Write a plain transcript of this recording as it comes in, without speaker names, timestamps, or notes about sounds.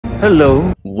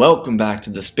Hello. Welcome back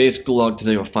to the Space Gulag.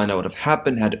 Today we'll find out what would have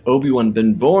happened had Obi-Wan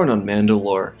been born on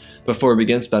Mandalore. Before we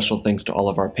begin, special thanks to all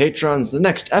of our patrons. The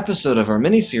next episode of our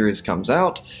mini-series comes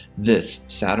out this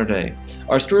Saturday.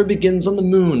 Our story begins on the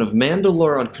moon of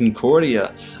Mandalore on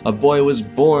Concordia. A boy was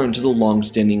born to the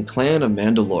long-standing clan of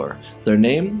Mandalore. Their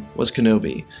name was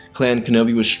Kenobi. Clan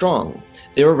Kenobi was strong.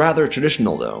 They were rather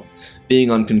traditional though. Being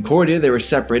on Concordia, they were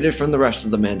separated from the rest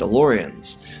of the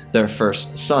Mandalorians. Their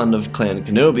first son of Clan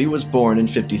Kenobi was born in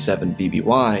 57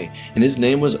 BBY, and his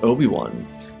name was Obi-Wan.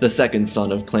 The second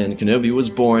son of Clan Kenobi was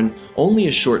born only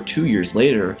a short 2 years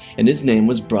later, and his name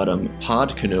was Brudum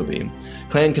Pod Kenobi.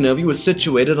 Clan Kenobi was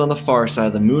situated on the far side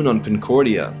of the moon on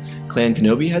Concordia. Clan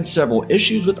Kenobi had several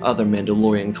issues with other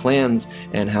Mandalorian clans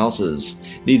and houses.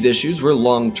 These issues were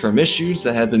long-term issues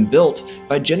that had been built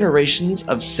by generations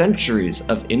of centuries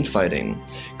of infighting.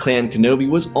 Clan Kenobi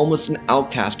was almost an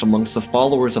outcast amongst the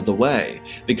followers of the Way,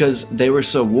 because they were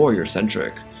so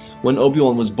warrior-centric. When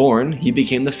Obi-Wan was born, he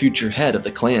became the future head of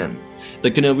the clan.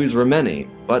 The Kenobis were many,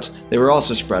 but they were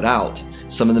also spread out.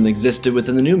 Some of them existed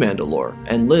within the new Mandalore,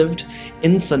 and lived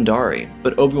in Sundari,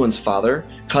 but Obi-Wan's father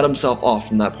cut himself off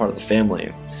from that part of the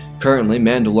family. Currently,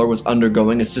 Mandalore was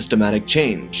undergoing a systematic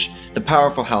change. The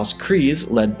powerful House Kryze,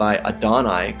 led by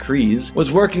Adonai Kryze,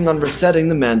 was working on resetting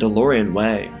the Mandalorian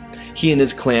way. He and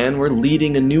his clan were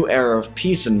leading a new era of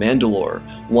peace in Mandalore,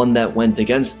 one that went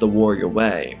against the warrior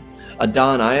way.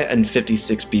 Adonai and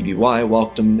 56 BBY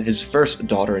welcomed his first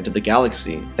daughter into the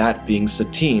galaxy, that being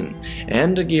Satine,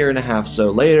 and a year and a half so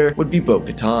later would be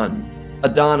Bo-Katan.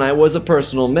 Adonai was a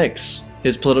personal mix.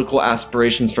 His political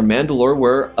aspirations for Mandalore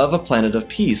were of a planet of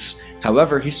peace,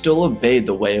 however he still obeyed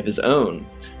the way of his own.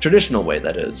 Traditional way,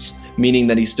 that is, meaning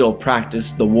that he still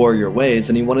practiced the warrior ways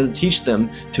and he wanted to teach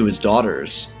them to his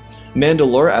daughters.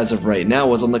 Mandalore, as of right now,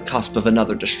 was on the cusp of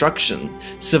another destruction.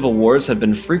 Civil wars had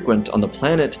been frequent on the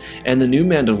planet, and the new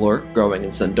Mandalore, growing in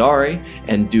Sundari,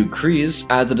 and Duke Kryze,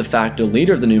 as the de facto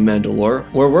leader of the new Mandalore,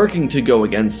 were working to go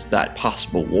against that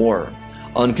possible war.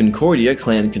 On Concordia,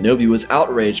 Clan Kenobi was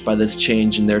outraged by this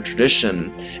change in their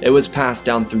tradition. It was passed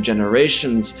down through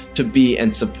generations to be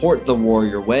and support the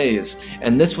warrior ways,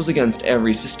 and this was against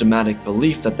every systematic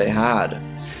belief that they had.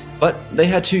 But they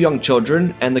had 2 young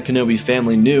children, and the Kenobi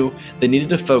family knew they needed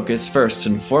to focus first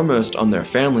and foremost on their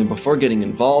family before getting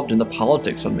involved in the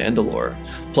politics of Mandalore.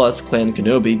 Plus, Clan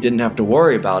Kenobi didn't have to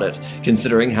worry about it,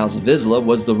 considering House Vizsla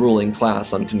was the ruling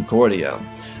class on Concordia.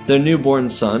 Their newborn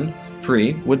son,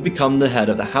 Pri, would become the head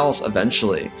of the house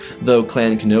eventually, though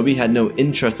Clan Kenobi had no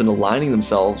interest in aligning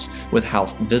themselves with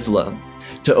House Vizsla.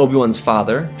 To Obi-Wan's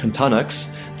father,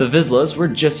 Katunux, the Vizslas were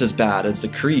just as bad as the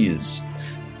Kryze.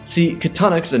 See,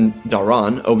 Katunux and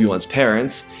Daran, Obi-Wan's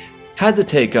parents, had to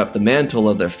take up the mantle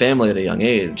of their family at a young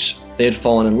age. They had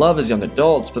fallen in love as young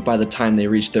adults, but by the time they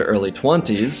reached their early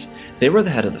 20s, they were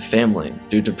the head of the family,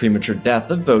 due to premature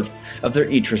death of both of their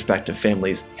each respective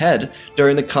family's head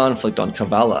during the conflict on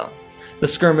Kavala. The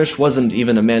skirmish wasn't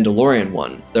even a Mandalorian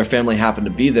one. Their family happened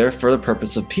to be there for the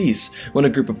purpose of peace when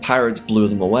a group of pirates blew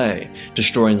them away,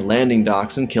 destroying the landing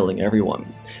docks and killing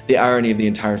everyone. The irony of the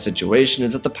entire situation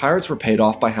is that the pirates were paid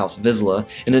off by House Vizsla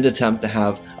in an attempt to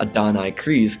have Adonai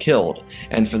Kryze killed,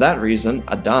 and for that reason,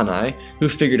 Adonai, who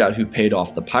figured out who paid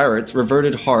off the pirates,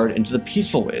 reverted hard into the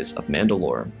peaceful ways of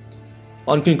Mandalore.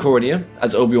 On Concordia,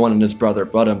 as Obi-Wan and his brother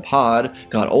Brudum Pod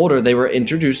got older, they were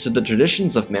introduced to the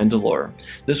traditions of Mandalore.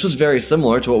 This was very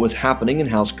similar to what was happening in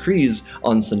House Kryze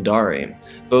on Sundari.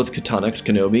 Both Katunux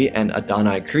Kenobi and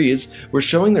Adonai Kryze were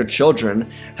showing their children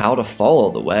how to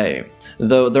follow the way,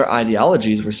 though their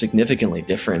ideologies were significantly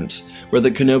different. Where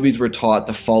the Kenobis were taught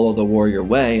to follow the warrior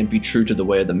way and be true to the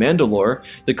way of the Mandalore,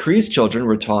 the Kryze children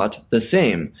were taught the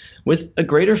same, with a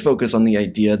greater focus on the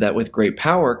idea that with great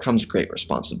power comes great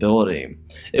responsibility.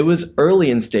 It was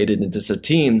early instated into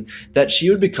Satine that she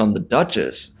would become the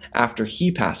Duchess after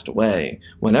he passed away,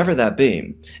 whenever that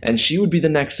be, and she would be the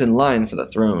next in line for the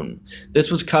throne. This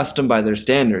was custom by their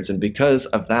standards, and because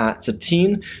of that,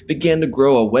 Satine began to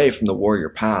grow away from the warrior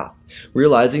path,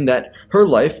 realizing that her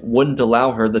life wouldn't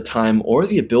allow her the time or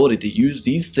the ability to use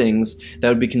these things that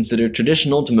would be considered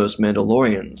traditional to most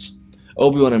Mandalorians.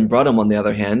 Obi-Wan and Brudum, on the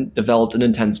other hand, developed an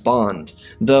intense bond,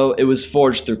 though it was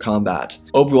forged through combat.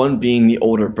 Obi-Wan, being the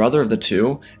older brother of the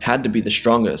two, had to be the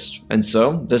strongest, and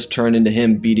so this turned into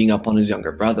him beating up on his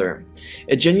younger brother.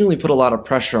 It genuinely put a lot of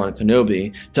pressure on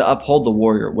Kenobi to uphold the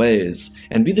warrior ways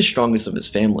and be the strongest of his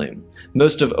family.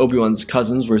 Most of Obi-Wan's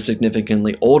cousins were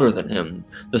significantly older than him,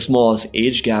 the smallest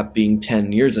age gap being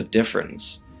 10 years of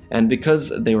difference. And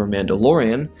because they were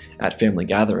Mandalorian, at family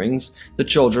gatherings, the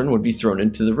children would be thrown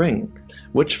into the ring.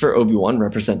 which for Obi-Wan,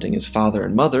 representing his father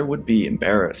and mother, would be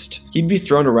embarrassed. He'd be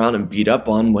thrown around and beat up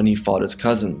on when he fought his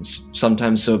cousins,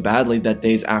 sometimes so badly that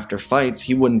days after fights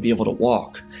he wouldn't be able to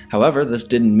walk. However, this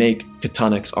didn't make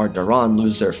Ketonix or Daran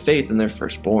lose their faith in their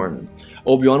firstborn.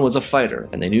 Obi-Wan was a fighter,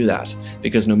 and they knew that,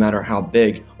 because no matter how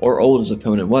big or old his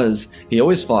opponent was, he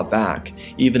always fought back,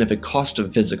 even if it cost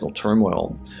him physical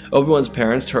turmoil. Obi-Wan's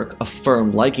parents took a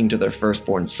firm liking to their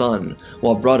firstborn son,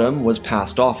 while Brutum was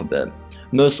passed off a bit.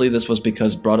 Mostly this was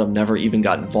because Brutum never even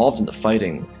got involved in the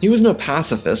fighting. He was no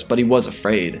pacifist, but he was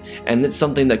afraid, and it's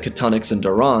something that Ketonix and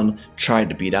Daran tried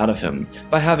to beat out of him,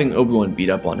 by having Obi-Wan beat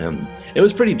up on him. It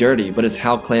was pretty dirty, but it's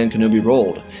how Clan Kenobi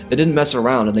rolled. They didn't mess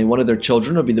around, and they wanted their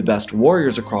children to be the best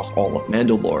warriors across all of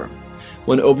Mandalore.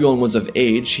 When Obi-Wan was of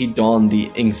age, he donned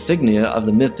the insignia of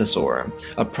the Mythosaur,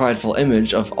 a prideful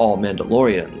image of all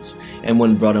Mandalorians, and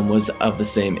when Brutum was of the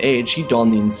same age, he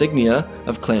donned the insignia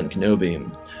of Clan Kenobi.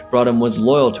 Brutum was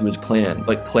loyal to his clan,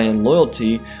 but clan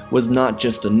loyalty was not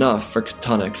just enough for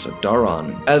Ketonix or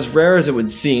Daran. As rare as it would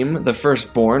seem, the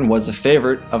firstborn was a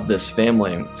favorite of this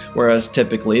family, whereas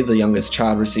typically the youngest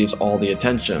child receives all the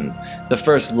attention. The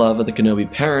first love of the Kenobi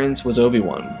parents was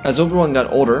Obi-Wan. As Obi-Wan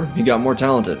got older, he got more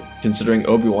talented. Considering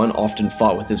Obi-Wan often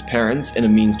fought with his parents in a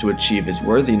means to achieve his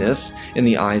worthiness in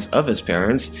the eyes of his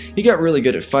parents, he got really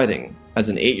good at fighting. As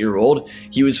an 8-year-old,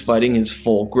 he was fighting his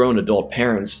full-grown adult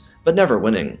parents, but never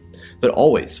winning, but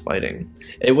always fighting.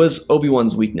 It was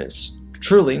Obi-Wan's weakness.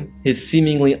 Truly, his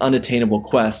seemingly unattainable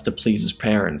quest to please his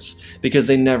parents, because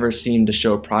they never seemed to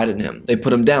show pride in him. They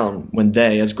put him down when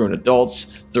they, as grown adults,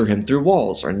 threw him through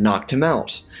walls or knocked him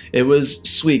out. It was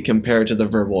sweet compared to the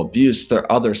verbal abuse their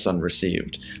other son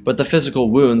received, but the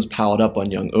physical wounds piled up on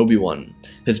young Obi-Wan.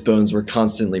 His bones were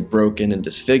constantly broken and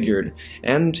disfigured,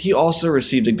 and he also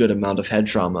received a good amount of head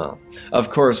trauma.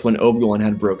 Of course, when Obi-Wan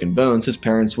had broken bones, his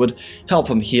parents would help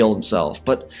him heal himself,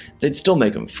 but they'd still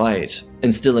make him fight,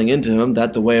 instilling into him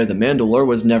that the way of the Mandalore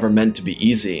was never meant to be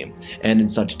easy, and in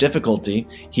such difficulty,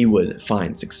 he would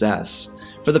find success.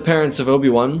 For the parents of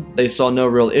Obi-Wan, they saw no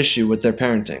real issue with their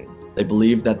parenting. They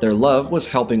believed that their love was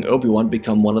helping Obi-Wan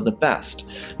become one of the best,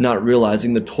 not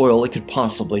realizing the toll it could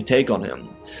possibly take on him.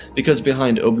 Because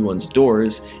behind Obi-Wan's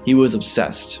doors, he was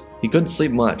obsessed. He couldn't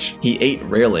sleep much, he ate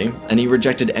rarely, and he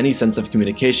rejected any sense of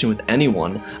communication with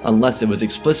anyone unless it was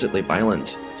explicitly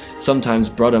violent. Sometimes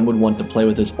Brutum would want to play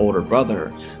with his older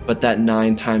brother, but that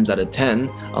 9 times out of 10,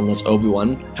 unless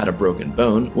Obi-Wan had a broken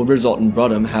bone, would result in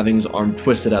Brutum having his arm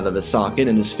twisted out of the socket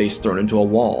and his face thrown into a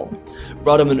wall.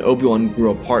 Brutum and Obi-Wan grew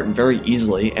apart very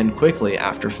easily and quickly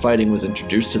after fighting was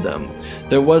introduced to them.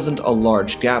 There wasn't a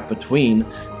large gap between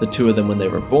the two of them when they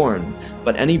were born,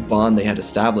 but any bond they had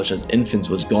established as infants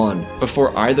was gone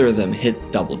before either of them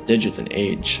hit double digits in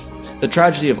age. The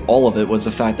tragedy of all of it was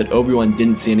the fact that Obi-Wan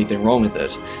didn't see anything wrong with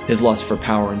it. His lust for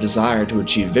power and desire to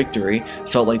achieve victory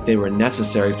felt like they were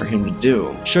necessary for him to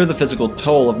do. Sure, the physical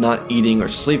toll of not eating or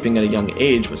sleeping at a young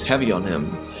age was heavy on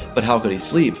him, but how could he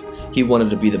sleep? He wanted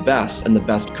to be the best, and the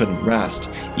best couldn't rest,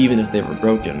 even if they were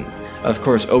broken. Of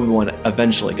course, Obi-Wan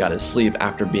eventually got his sleep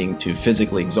after being too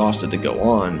physically exhausted to go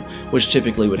on, which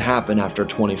typically would happen after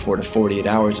 24 to 48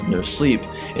 hours of no sleep,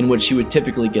 in which he would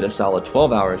typically get a solid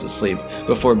 12 hours of sleep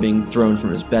before being thrown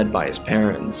from his bed by his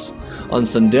parents. On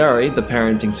Sundari, the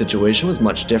parenting situation was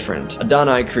much different.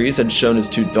 Adonai Kryze had shown his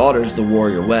 2 daughters the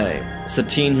warrior way.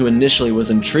 Satine, who initially was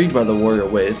intrigued by the warrior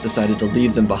ways, decided to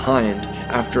leave them behind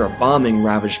after a bombing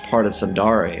ravaged part of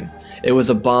Sundari. It was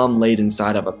a bomb laid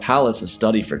inside of a palace and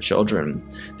study for children.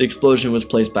 The explosion was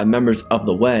placed by members of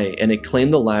the Way, and it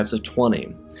claimed the lives of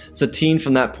 20. Satine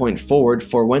from that point forward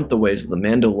forewent the ways of the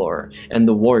Mandalore and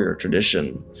the warrior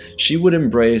tradition. She would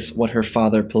embrace what her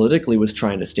father politically was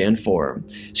trying to stand for.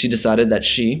 She decided that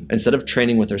she, instead of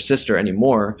training with her sister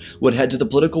anymore, would head to the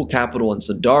political capital in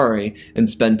Sundari and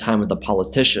spend time with the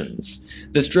politicians.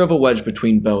 This drove a wedge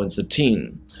between Bo and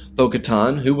Satine.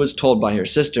 Bo-Katan, who was told by her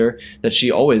sister that she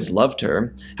always loved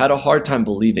her, had a hard time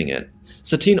believing it.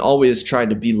 Satine always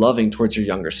tried to be loving towards her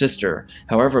younger sister,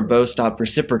 however Bo stopped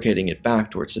reciprocating it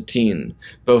back towards Satine.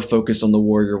 Bo focused on the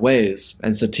warrior ways,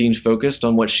 and Satine focused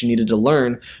on what she needed to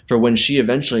learn for when she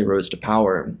eventually rose to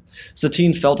power.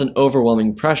 Satine felt an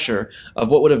overwhelming pressure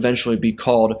of what would eventually be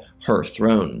called her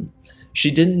throne. She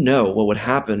didn't know what would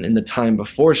happen in the time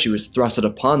before she was thrusted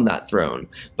upon that throne,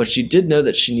 but she did know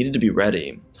that she needed to be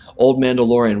ready. Old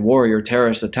Mandalorian warrior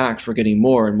terrorist attacks were getting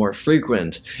more and more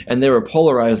frequent, and they were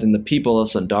polarizing the people of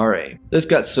Sundari. This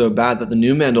got so bad that the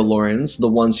new Mandalorians, the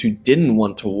ones who didn't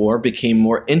want to war, became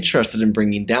more interested in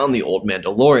bringing down the old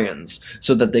Mandalorians,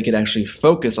 so that they could actually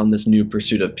focus on this new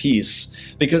pursuit of peace.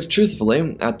 Because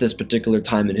truthfully, at this particular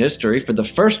time in history, for the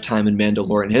first time in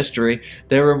Mandalorian history,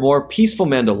 there were more peaceful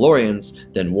Mandalorians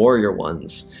Mandalorians than warrior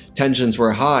ones. Tensions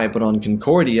were high, but on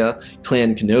Concordia,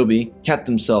 Clan Kenobi kept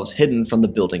themselves hidden from the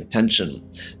building tension.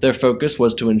 Their focus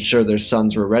was to ensure their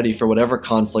sons were ready for whatever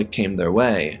conflict came their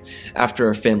way. After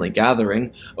a family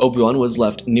gathering, Obi-Wan was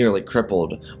left nearly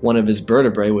crippled. One of his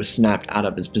vertebrae was snapped out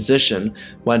of his position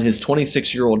when his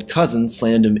 26-year-old cousin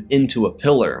slammed him into a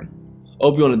pillar.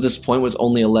 Obi-Wan at this point was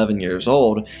only 11 years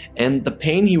old, and the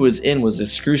pain he was in was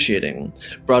excruciating.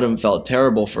 Brutum felt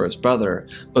terrible for his brother,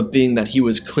 but being that he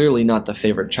was clearly not the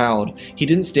favorite child, he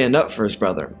didn't stand up for his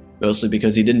brother, mostly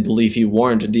because he didn't believe he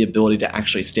warranted the ability to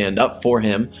actually stand up for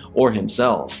him or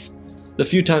himself. The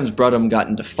few times Brutum got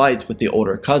into fights with the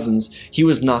older cousins, he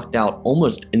was knocked out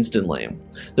almost instantly.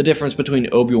 The difference between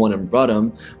Obi-Wan and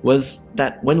Brutum was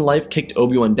that when life kicked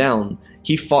Obi-Wan down,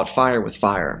 he fought fire with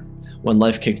fire. When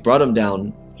life kicked Brutum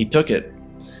down, he took it.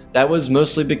 That was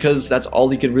mostly because that's all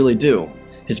he could really do.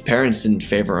 His parents didn't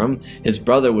favor him, his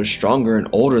brother was stronger and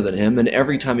older than him, and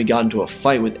every time he got into a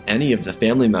fight with any of the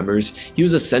family members, he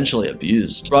was essentially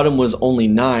abused. Brutum was only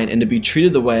 9, and to be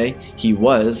treated the way he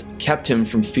was kept him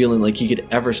from feeling like he could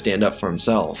ever stand up for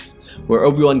himself. Where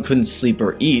Obi-Wan couldn't sleep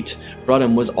or eat,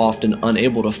 Brutum was often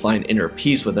unable to find inner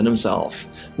peace within himself,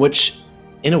 which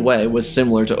in a way was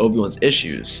similar to Obi-Wan's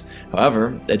issues.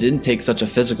 However, it didn't take such a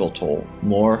physical toll,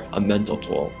 more a mental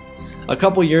toll. A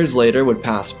couple years later would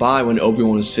pass by when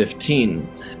Obi-Wan was 15.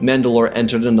 Mandalore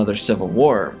entered another civil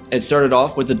war. It started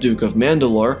off with the Duke of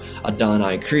Mandalore,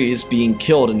 Adonai Kryze, being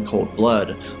killed in cold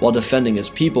blood, while defending his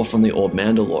people from the old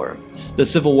Mandalore. The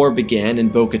civil war began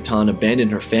and Bo-Katan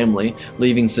abandoned her family,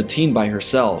 leaving Satine by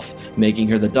herself, making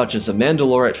her the Duchess of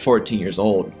Mandalore at 14 years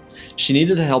old. She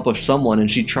needed the help of someone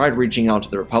and she tried reaching out to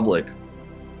the Republic,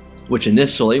 which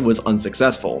initially was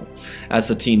unsuccessful. As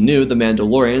Satine knew, the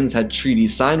Mandalorians had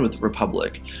treaties signed with the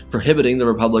Republic, prohibiting the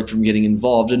Republic from getting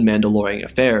involved in Mandalorian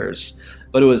affairs.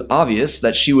 But it was obvious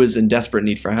that she was in desperate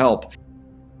need for help,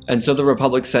 and so the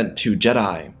Republic sent 2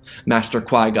 Jedi. Master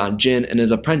Qui-Gon Jinn and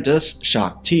his apprentice,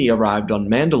 Shaak Ti, arrived on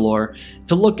Mandalore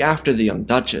to look after the young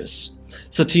Duchess.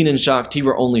 Satine and Shaak Ti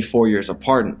were only 4 years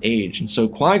apart in age, and so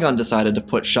Qui-Gon decided to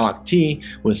put Shaak Ti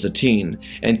with Satine,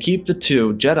 and keep the two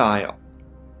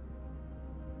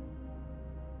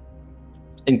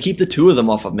of them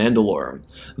off of Mandalore.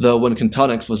 Though when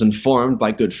Kentonix was informed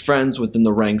by good friends within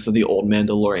the ranks of the old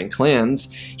Mandalorian clans,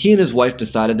 he and his wife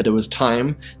decided that it was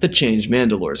time to change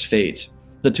Mandalore's fate.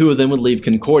 The two of them would leave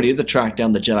Concordia to track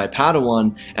down the Jedi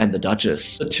Padawan and the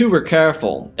Duchess. The two were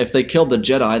careful. If they killed the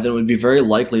Jedi, then it would be very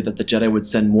likely that the Jedi would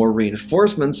send more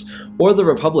reinforcements, or the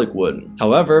Republic would.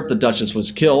 However, if the Duchess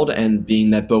was killed, and being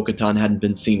that Bo-Katan hadn't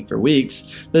been seen for weeks,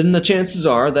 then the chances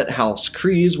are that House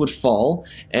Kryze would fall,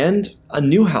 and a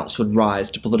new house would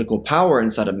rise to political power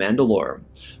inside of Mandalore.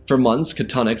 For months,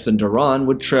 Kentonix and Duran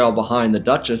would trail behind the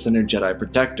Duchess and her Jedi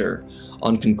protector.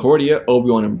 On Concordia,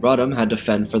 Obi-Wan and Brutum had to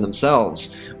fend for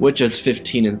themselves, which as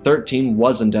 15 and 13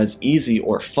 wasn't as easy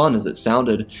or fun as it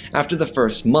sounded after the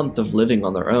first month of living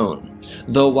on their own.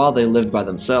 Though while they lived by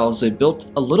themselves, they built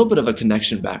a little bit of a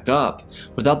connection back up,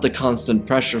 without the constant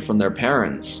pressure from their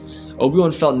parents.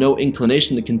 Obi-Wan felt no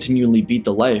inclination to continually beat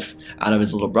the life out of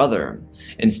his little brother.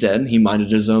 Instead, he minded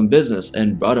his own business,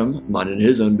 and Brutum minded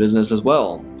his own business as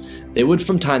well. They would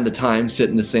from time to time sit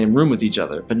in the same room with each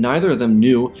other, but neither of them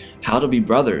knew how to be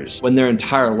brothers, when their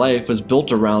entire life was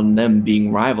built around them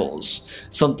being rivals,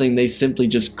 something they simply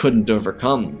just couldn't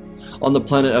overcome. On the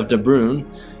planet of Dabrun,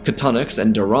 Kentonix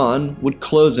and Duran would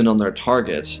close in on their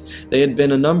target. They had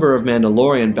been a number of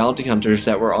Mandalorian bounty hunters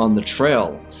that were on the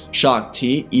trail. Shaak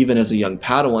Ti, even as a young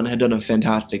Padawan, had done a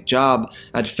fantastic job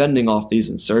at fending off these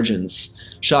insurgents.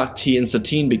 Shaak Ti and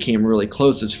Satine became really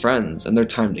close as friends, and their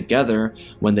time together,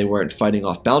 when they weren't fighting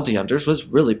off bounty hunters, was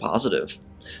really positive.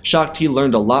 Shaak Ti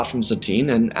learned a lot from Satine,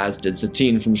 and as did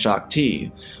Satine from Shaak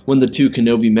Ti. When the 2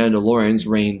 Kenobi Mandalorians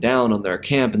rained down on their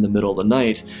camp in the middle of the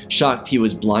night, Shaak Ti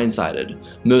was blindsided,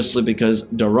 mostly because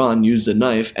Duran used a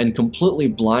knife and completely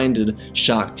blinded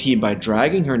Shaak Ti by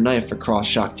dragging her knife across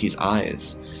Shaak Ti's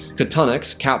eyes.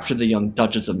 Kentonix captured the young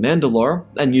Duchess of Mandalore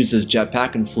and used his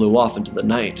jetpack and flew off into the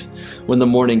night. When the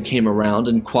morning came around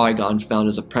and Qui-Gon found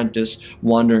his apprentice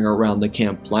wandering around the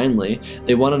camp blindly,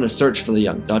 they went on a search for the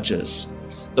young Duchess.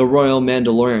 The Royal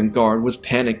Mandalorian Guard was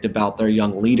panicked about their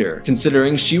young leader,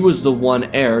 considering she was the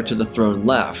one heir to the throne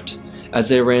left. As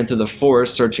they ran through the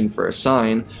forest searching for a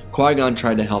sign, Qui-Gon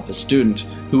tried to help a student,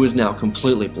 who was now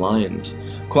completely blind.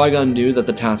 Qui-Gon knew that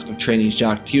the task of training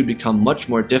Shaak Ti would become much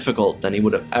more difficult than he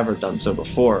would have ever done so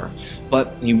before,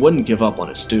 but he wouldn't give up on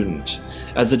his student.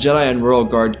 As the Jedi and Royal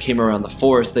Guard came around the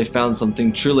forest, they found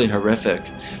something truly horrific.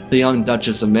 The young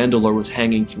Duchess of Mandalore was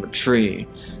hanging from a tree.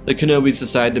 The Kenobis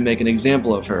decided to make an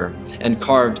example of her, and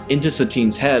carved into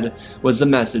Satine's head was the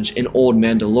message in Old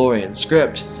Mandalorian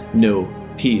script, "No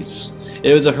peace."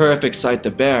 It was a horrific sight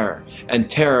to bear, and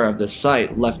terror of this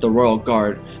sight left the Royal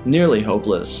Guard nearly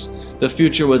hopeless. The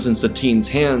future was in Satine's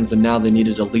hands, and now they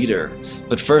needed a leader.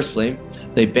 But firstly,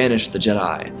 they banished the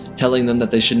Jedi, telling them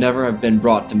that they should never have been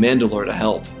brought to Mandalore to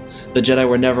help. The Jedi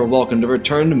were never welcome to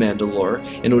return to Mandalore,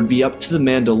 and it would be up to the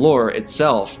Mandalore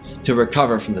itself to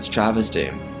recover from this travesty.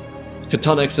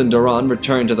 Catonix and Duran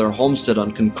returned to their homestead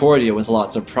on Concordia with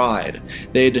lots of pride.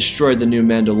 They had destroyed the new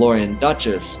Mandalorian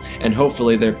Duchess, and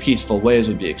hopefully their peaceful ways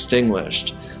would be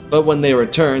extinguished. But when they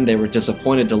returned, they were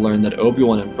disappointed to learn that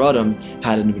Obi-Wan and Brudham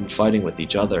hadn't been fighting with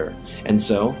each other, and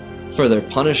so, for their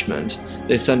punishment,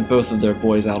 they sent both of their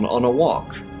boys out on a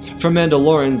walk. For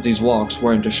Mandalorians, these walks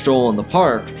weren't a stroll in the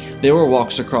park, they were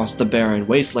walks across the barren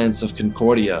wastelands of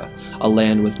Concordia, a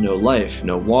land with no life,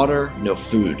 no water, no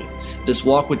food. This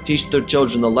walk would teach their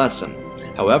children the lesson.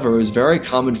 However, it was very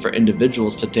common for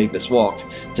individuals to take this walk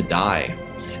to die.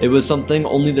 It was something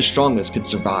only the strongest could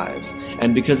survive,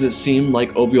 and because it seemed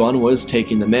like Obi-Wan was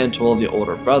taking the mantle of the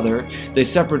older brother, they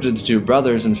separated the two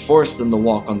brothers and forced them to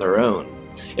walk on their own.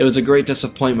 It was a great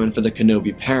disappointment for the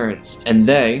Kenobi parents, and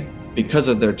they, because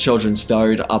of their children's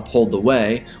failure to uphold the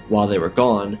way while they were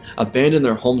gone, abandoned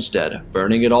their homestead,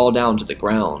 burning it all down to the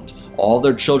ground. All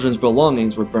their children's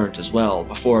belongings were burnt as well,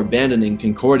 before abandoning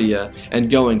Concordia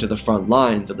and going to the front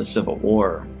lines of the Civil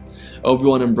War.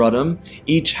 Obi-Wan and Brudham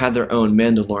each had their own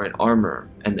Mandalorian armor,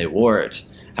 and they wore it.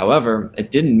 However,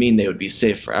 it didn't mean they would be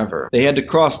safe forever. They had to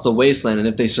cross the wasteland, and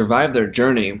if they survived their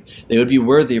journey, they would be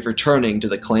worthy of returning to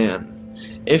the clan.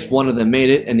 If one of them made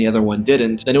it and the other one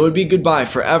didn't, then it would be goodbye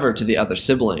forever to the other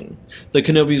sibling. The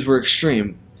Kenobis were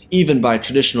extreme, even by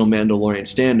traditional Mandalorian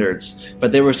standards,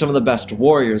 but they were some of the best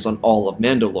warriors on all of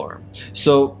Mandalore.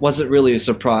 So, was it really a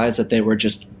surprise that they were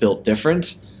just built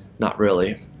different? Not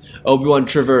really. Obi-Wan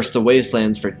traversed the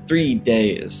wastelands for 3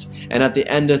 days, and at the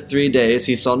end of 3 days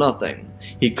he saw nothing.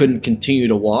 He couldn't continue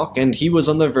to walk, and he was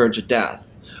on the verge of death.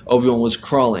 Obi-Wan was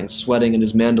crawling, sweating in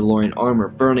his Mandalorian armor,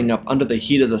 burning up under the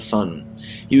heat of the sun.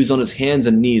 He was on his hands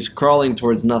and knees, crawling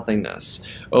towards nothingness.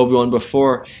 Obi-Wan,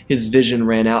 before his vision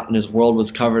ran out and his world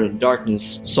was covered in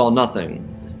darkness, saw nothing,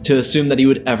 to assume that he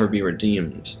would ever be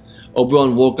redeemed.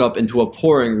 Obi-Wan woke up into a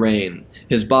pouring rain.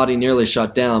 His body nearly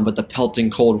shut down, but the pelting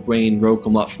cold rain woke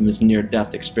him up from his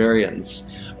near-death experience.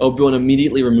 Obi-Wan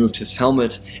immediately removed his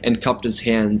helmet and cupped his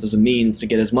hands as a means to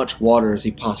get as much water as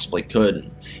he possibly could.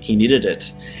 He needed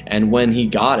it, and when he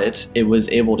got it, it was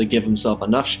able to give himself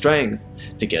enough strength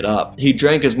to get up. He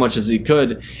drank as much as he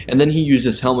could, and then he used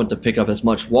his helmet to pick up as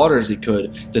much water as he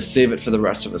could to save it for the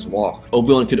rest of his walk.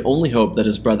 Obi-Wan could only hope that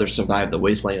his brother survived the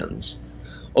wastelands.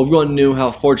 Obi-Wan knew how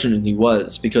fortunate he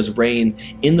was, because rain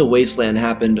in the wasteland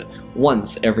happened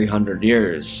once every 100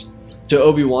 years. To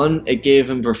Obi-Wan, it gave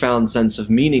him a profound sense of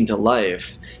meaning to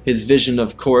life. His vision,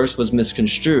 of course, was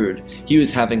misconstrued. He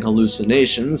was having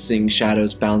hallucinations, seeing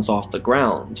shadows bounce off the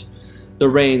ground. The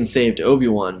rain saved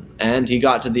Obi-Wan, and he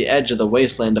got to the edge of the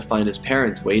wasteland to find his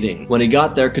parents waiting. When he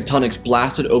got there, Catonix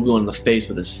blasted Obi-Wan in the face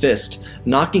with his fist,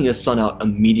 knocking his son out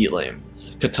immediately.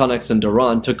 Catonix and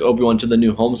Duran took Obi-Wan to the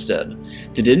new homestead.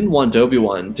 They didn't want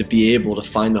Obi-Wan to be able to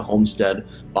find the homestead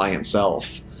by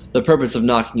himself. The purpose of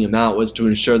knocking him out was to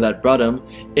ensure that Brudham,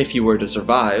 if he were to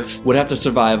survive, would have to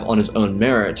survive on his own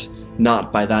merit,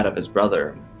 not by that of his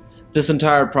brother. This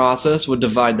entire process would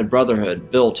divide the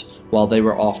Brotherhood, built while they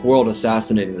were off-world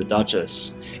assassinating the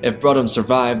Duchess. If Brudham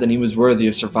survived, then he was worthy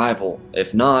of survival.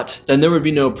 If not, then there would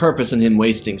be no purpose in him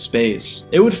wasting space.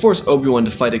 It would force Obi-Wan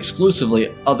to fight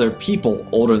exclusively other people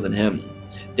older than him.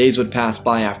 Days would pass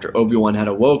by after Obi-Wan had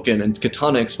awoken, and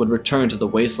Catonix would return to the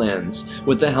wastelands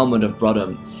with the helmet of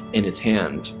Brudham in his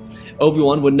hand.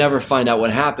 Obi-Wan would never find out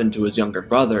what happened to his younger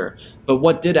brother, but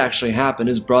what did actually happen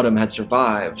is Brudham had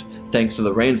survived, thanks to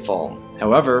the rainfall.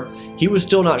 However, he was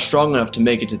still not strong enough to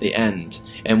make it to the end,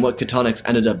 and what Catonix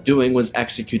ended up doing was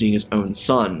executing his own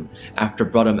son, after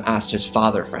Brudham asked his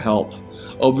father for help.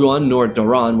 Obi-Wan nor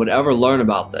Duran would ever learn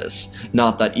about this,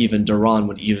 not that even Duran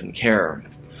would even care.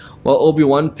 While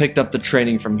Obi-Wan picked up the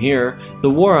training from here, the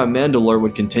war on Mandalore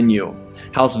would continue.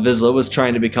 House Vizsla was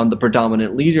trying to become the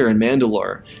predominant leader in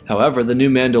Mandalore. However, the new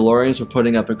Mandalorians were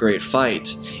putting up a great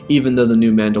fight. Even though the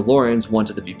new Mandalorians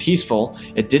wanted to be peaceful,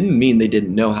 it didn't mean they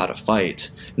didn't know how to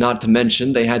fight. Not to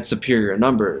mention, they had superior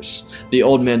numbers. The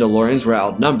old Mandalorians were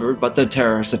outnumbered, but the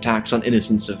terrorist attacks on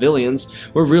innocent civilians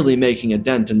were really making a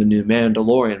dent in the new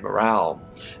Mandalorian morale.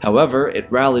 However,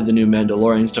 it rallied the new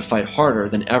Mandalorians to fight harder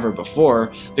than ever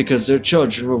before because their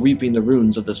children were reaping the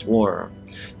ruins of this war.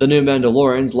 The new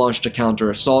Mandalorians launched a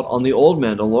counter-assault on the old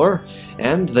Mandalore,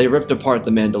 and they ripped apart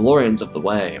the Mandalorians of the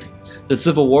way. The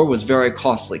Civil War was very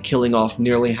costly, killing off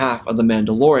nearly half of the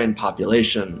Mandalorian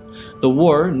population. The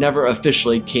war never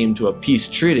officially came to a peace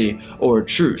treaty or a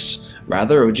truce.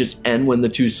 Rather, it would just end when the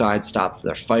two sides stopped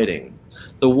their fighting.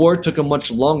 The war took a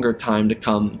much longer time to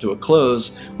come to a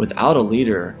close without a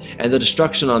leader, and the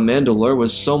destruction on Mandalore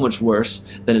was so much worse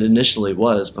than it initially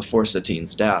was before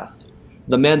Satine's death.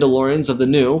 The Mandalorians of the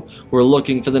New were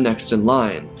looking for the next in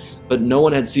line, but no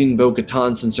one had seen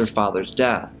Bo-Katan since her father's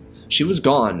death. She was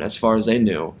gone, as far as they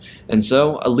knew, and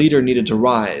so a leader needed to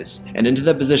rise, and into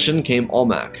that position came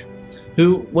Almec,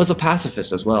 who was a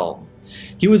pacifist as well.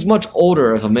 He was much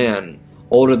older of a man,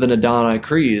 older than Adonai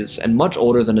Kryze, and much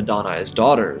older than Adonai's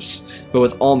daughters, but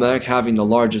with Almec having the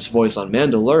largest voice on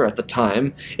Mandalore at the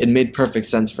time, it made perfect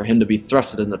sense for him to be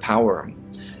thrusted into power.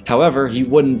 However, he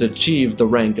wouldn't achieve the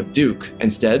rank of Duke.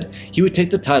 Instead, he would take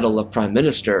the title of Prime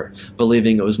Minister,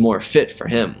 believing it was more fit for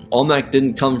him. Almec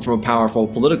didn't come from a powerful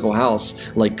political house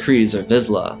like Kryze or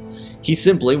Vizsla. He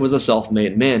simply was a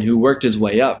self-made man who worked his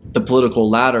way up the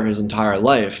political ladder his entire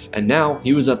life, and now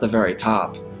he was at the very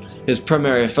top. His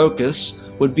primary focus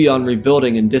would be on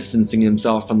rebuilding and distancing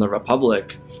himself from the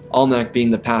Republic. Almec,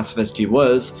 being the pacifist he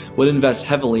was, would invest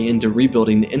heavily into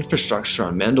rebuilding the infrastructure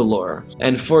on Mandalore,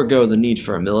 and forego the need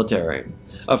for a military.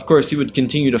 Of course, he would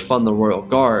continue to fund the Royal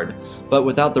Guard, but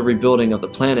without the rebuilding of the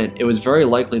planet, it was very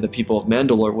likely the people of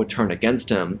Mandalore would turn against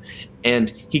him,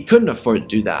 and he couldn't afford to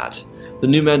do that. The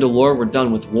new Mandalore were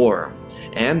done with war,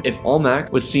 and if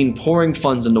Almec was seen pouring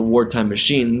funds into wartime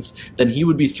machines, then he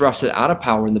would be thrusted out of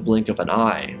power in the blink of an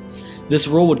eye. This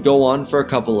rule would go on for a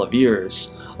couple of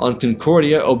years. On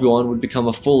Concordia, Obi-Wan would become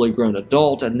a fully grown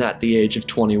adult, and at the age of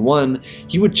 21,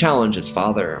 he would challenge his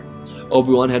father.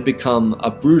 Obi-Wan had become a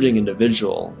brooding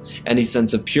individual. Any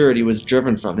sense of purity was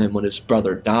driven from him when his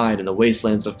brother died in the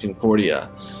wastelands of Concordia.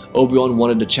 Obi-Wan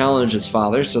wanted to challenge his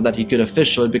father so that he could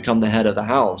officially become the head of the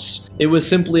house. It was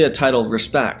simply a title of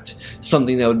respect,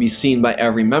 something that would be seen by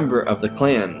every member of the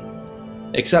clan,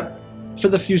 except for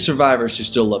the few survivors who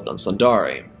still lived on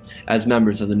Sundari, as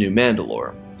members of the new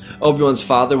Mandalore. Obi-Wan's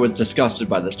father was disgusted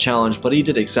by this challenge, but he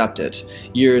did accept it.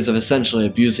 Years of essentially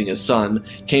abusing his son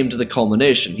came to the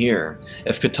culmination here.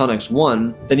 If Katunix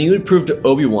won, then he would prove to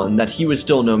Obi-Wan that he was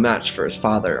still no match for his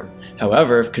father.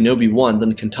 However, if Kenobi won,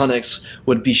 then Katunix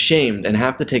would be shamed and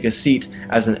have to take a seat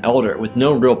as an elder with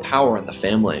no real power in the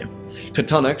family.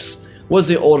 Katunix was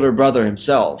the older brother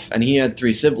himself, and he had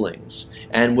 3 siblings,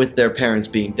 and with their parents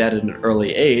being dead at an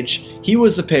early age, he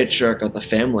was the patriarch of the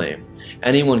family.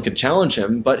 Anyone could challenge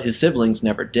him, but his siblings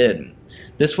never did.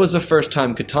 This was the first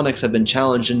time Katunix had been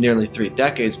challenged in nearly 3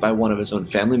 decades by one of his own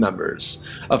family members.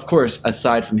 Of course,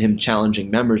 aside from him challenging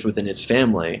members within his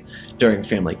family, during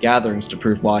family gatherings to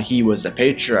prove why he was the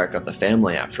patriarch of the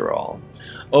family after all.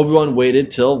 Obi-Wan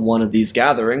waited till one of these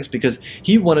gatherings because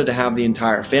he wanted to have the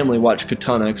entire family watch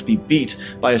Katunix be beat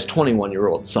by his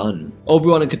 21-year-old son.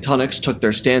 Obi-Wan and Katunix took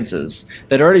their stances.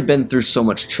 They'd already been through so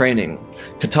much training.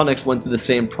 Katunix went through the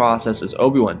same process as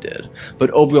Obi-Wan did,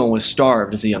 but Obi-Wan was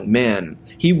starved as a young man.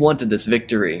 He wanted this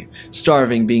victory,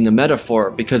 starving being a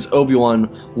metaphor because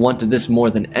Obi-Wan wanted this more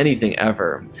than anything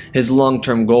ever. His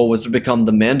long-term goal was to become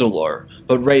the Mandalore,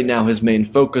 but right now his main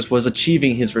focus was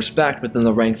achieving his respect within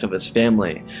the ranks of his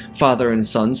family. Father and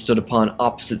son stood upon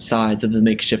opposite sides of the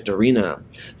makeshift arena.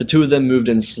 The two of them moved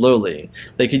in slowly.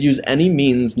 They could use any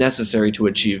means necessary to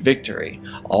achieve victory.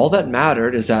 All that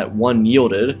mattered is that one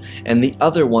yielded, and the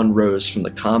other one rose from the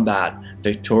combat,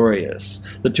 victorious.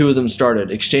 The two of them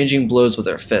started, exchanging blows with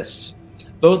their fists.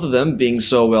 Both of them, being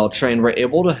so well trained, were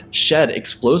able to shed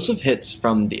explosive hits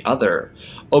from the other.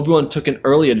 Obi-Wan took an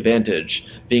early advantage.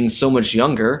 Being so much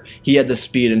younger, he had the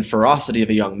speed and ferocity of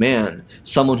a young man,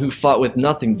 someone who fought with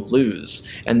nothing to lose,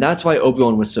 and that's why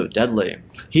Obi-Wan was so deadly.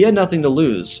 He had nothing to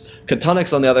lose.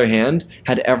 Katunix, on the other hand,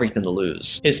 had everything to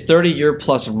lose. His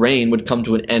 30-year-plus reign would come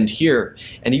to an end here,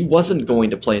 and he wasn't going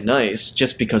to play nice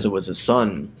just because it was his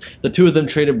son. The two of them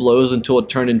traded blows until it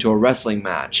turned into a wrestling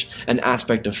match, an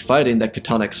aspect of fighting that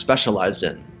Katunix specialized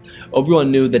in.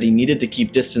 Obi-Wan knew that he needed to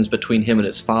keep distance between him and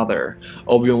his father.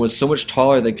 Obi-Wan was so much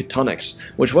taller than Katunix,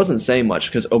 which wasn't saying much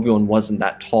because Obi-Wan wasn't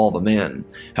that tall of a man.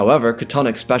 However,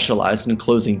 Katunix specialized in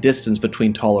closing distance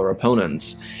between taller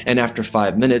opponents, and after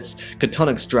 5 minutes,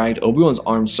 Katunix dragged Obi-Wan's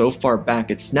arm so far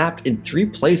back it snapped in 3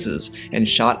 places and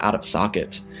shot out of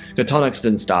socket. Katunix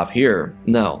didn't stop here.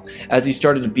 No, as he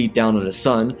started to beat down on his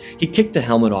son, he kicked the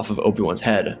helmet off of Obi-Wan's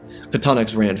head.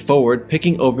 Katunix ran forward,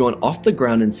 picking Obi-Wan off the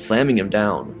ground and slamming him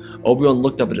down. Obi-Wan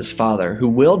looked up at his father, who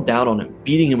wailed down on him,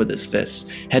 beating him with his fists,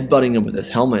 headbutting him with his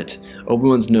helmet.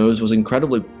 Obi-Wan's nose was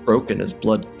incredibly broken as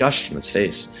blood gushed from his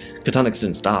face. Katonix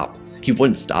didn't stop. He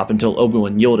wouldn't stop until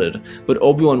Obi-Wan yielded, but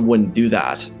Obi-Wan wouldn't do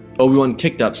that. Obi-Wan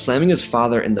kicked up, slamming his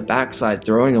father in the backside,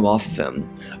 throwing him off of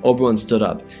him. Obi-Wan stood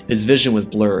up. His vision was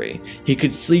blurry. He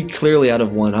could see clearly out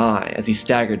of one eye as he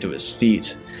staggered to his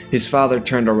feet. His father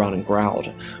turned around and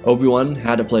growled. Obi-Wan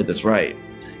had to play this right.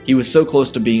 He was so close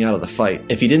to being out of the fight.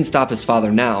 If he didn't stop his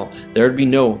father now, there would be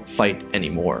no fight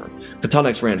anymore.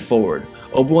 Katonix ran forward.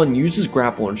 Obi-Wan used his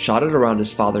grapple and shot it around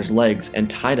his father's legs and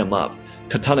tied him up.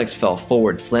 Katonix fell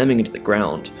forward, slamming into the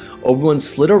ground. Obi-Wan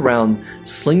slid around,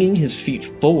 slinging his feet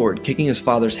forward, kicking his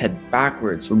father's head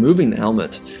backwards, removing the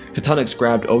helmet. Katonix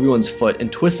grabbed Obi-Wan's foot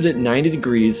and twisted it 90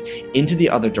 degrees into the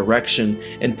other direction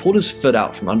and pulled his foot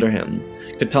out from under him.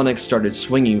 Katonix started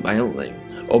swinging violently.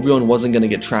 Obi-Wan wasn't going to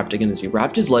get trapped again as he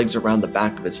wrapped his legs around the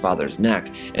back of his father's neck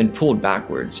and pulled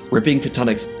backwards, ripping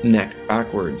Katonix's neck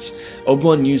backwards.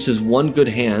 Obi-Wan used his one good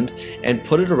hand and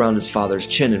put it around his father's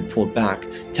chin and pulled back,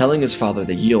 telling his father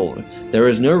to yield. There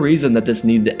was no reason that this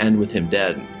needed to end with him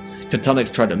dead.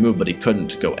 Katonix tried to move, but he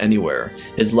couldn't go anywhere.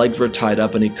 His legs were tied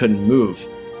up and he couldn't move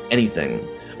anything.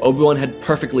 Obi-Wan had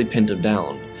perfectly pinned him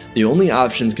down. The only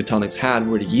options Katonix had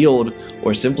were to yield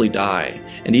or simply die,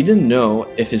 and he didn't know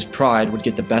if his pride would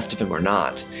get the best of him or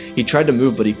not. He tried to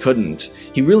move, but he couldn't.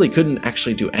 He really couldn't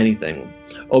actually do anything.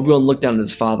 Obi-Wan looked down at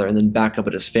his father and then back up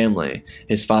at his family.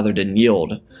 His father didn't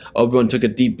yield. Obi-Wan took a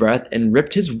deep breath and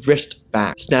ripped his wrist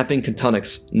back, snapping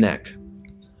Katonix's neck.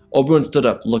 Obi-Wan stood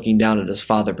up, looking down at his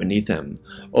father beneath him.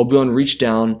 Obi-Wan reached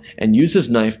down and used his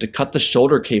knife to cut the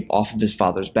shoulder cape off of his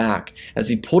father's back as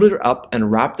he pulled it up and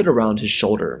wrapped it around his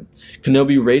shoulder.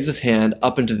 Kenobi raised his hand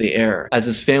up into the air as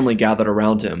his family gathered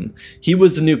around him. He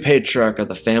was the new patriarch of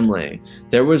the family.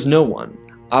 There was no one,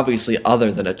 obviously other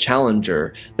than a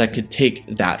challenger, that could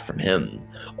take that from him.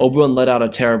 Obi-Wan let out a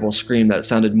terrible scream that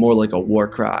sounded more like a war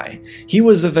cry. He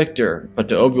was a victor, but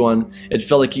to Obi-Wan, it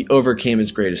felt like he overcame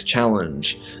his greatest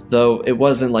challenge. Though it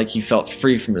wasn't like he felt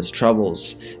free from his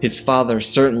troubles. His father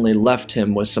certainly left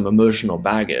him with some emotional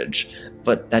baggage.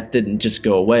 But that didn't just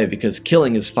go away because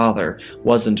killing his father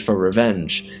wasn't for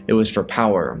revenge, it was for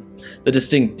power. The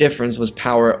distinct difference was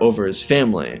power over his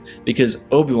family, because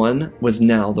Obi-Wan was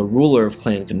now the ruler of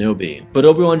Clan Kenobi. But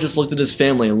Obi-Wan just looked at his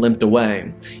family and limped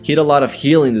away. He had a lot of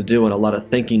healing to do and a lot of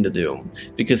thinking to do,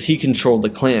 because he controlled the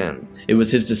clan. It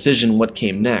was his decision what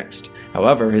came next.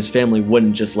 However, his family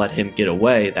wouldn't just let him get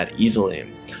away that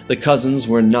easily. The cousins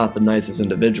were not the nicest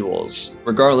individuals.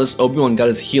 Regardless, Obi-Wan got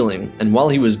his healing, and while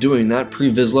he was doing that,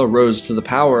 Pre Vizsla rose to the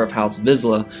power of House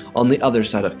Vizsla on the other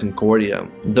side of Concordia,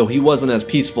 though he wasn't as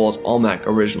peaceful as Almec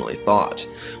originally thought.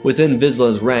 Within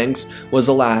Vizsla's ranks was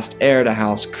the last heir to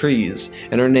House Kryze,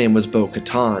 and her name was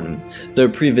Bo-Katan, though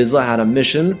Pre Vizsla had a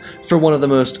mission for one of the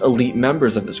most elite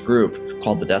members of his group,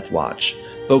 called the Death Watch.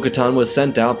 Bo-Katan was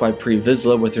sent out by Pre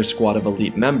Vizsla with her squad of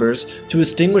elite members to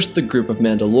extinguish the group of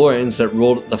Mandalorians that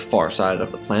ruled the far side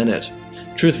of the planet.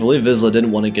 Truthfully, Vizsla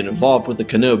didn't want to get involved with the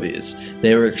Kenobis.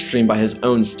 They were extreme by his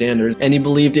own standards, and he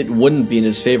believed it wouldn't be in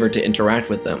his favor to interact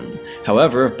with them.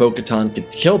 However, if Bo-Katan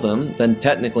could kill them, then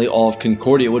technically all of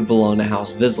Concordia would belong to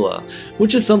House Vizsla,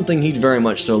 which is something he'd very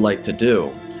much so like to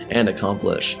do and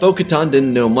accomplish. Bo-Katan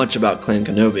didn't know much about Clan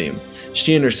Kenobi.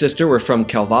 She and her sister were from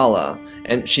Kalvala,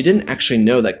 and she didn't actually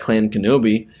know that Clan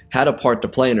Kenobi had a part to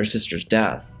play in her sister's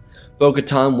death.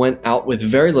 Bo-Katan went out with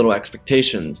very little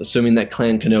expectations, assuming that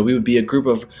Clan Kenobi would be a group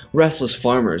of restless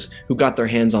farmers who got their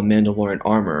hands on Mandalorian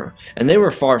armor, and they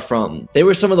were far from. They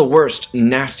were some of the worst,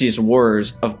 nastiest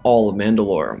warriors of all of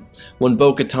Mandalore. When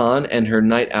Bo-Katan and her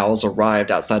night owls arrived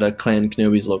outside of Clan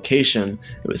Kenobi's location,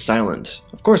 it was silent.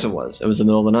 Of course it was the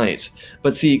middle of the night.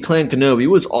 But see, Clan Kenobi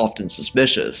was often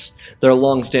suspicious. Their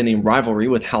long-standing rivalry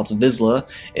with House Vizsla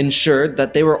ensured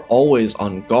that they were always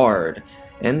on guard,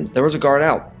 and there was a guard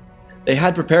out. They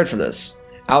had prepared for this.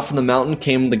 Out from the mountain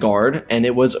came the guard, and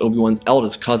it was Obi-Wan's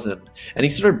eldest cousin, and he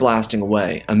started blasting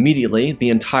away. Immediately, the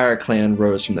entire clan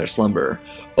rose from their slumber.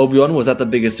 Obi-Wan was at the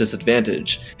biggest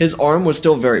disadvantage. His arm was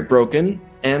still very broken,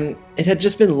 and it had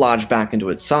just been lodged back into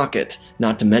its socket,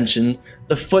 not to mention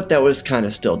the foot that was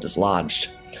kinda still dislodged.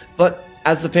 But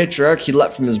as the Patriarch, he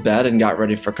leapt from his bed and got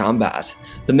ready for combat.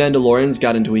 The Mandalorians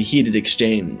got into a heated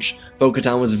exchange.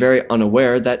 Bo-Katan was very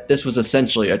unaware that this was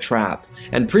essentially a trap,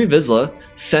 and Pre Vizsla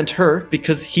sent her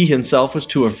because he himself was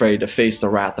too afraid to face the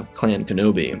wrath of Clan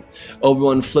Kenobi.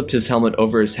 Obi-Wan flipped his helmet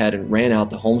over his head and ran out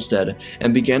the homestead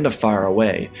and began to fire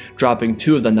away, dropping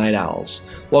 2 of the night owls.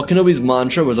 While Kenobi's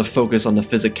mantra was a focus on the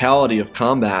physicality of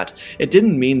combat, it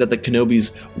didn't mean that the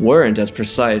Kenobis weren't as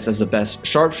precise as the best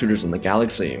sharpshooters in the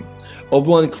galaxy.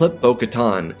 Obi-Wan clipped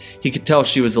Bo-Katan. He could tell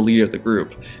she was the leader of the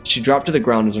group. She dropped to the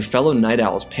ground as her fellow Night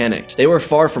Owls panicked. They were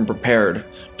far from prepared.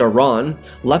 Daran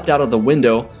leapt out of the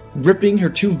window, ripping her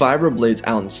 2 vibroblades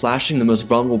out and slashing the most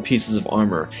vulnerable pieces of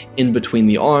armor, in between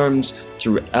the arms,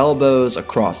 through elbows,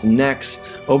 across necks.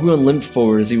 Obi-Wan limped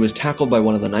forward as he was tackled by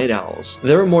one of the Night Owls.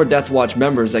 There were more Death Watch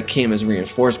members that came as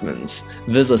reinforcements.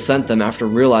 Vizsla sent them after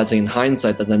realizing in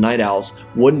hindsight that the Night Owls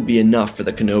wouldn't be enough for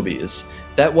the Kenobis.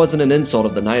 That wasn't an insult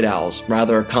of the Night Owls,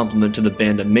 rather a compliment to the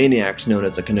band of maniacs known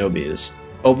as the Kenobis.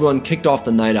 Obi-Wan kicked off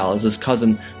the Night Owl as his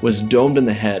cousin was domed in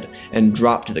the head and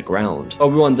dropped to the ground.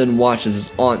 Obi-Wan then watched as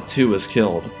his aunt too was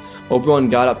killed. Obi-Wan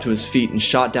got up to his feet and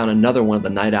shot down another one of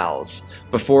the Night Owls,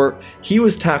 before he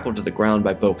was tackled to the ground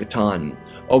by Bo-Katan.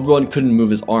 Obi-Wan couldn't move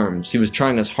his arms. He was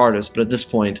trying his hardest, but at this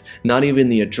point, not even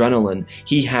the adrenaline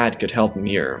he had could help him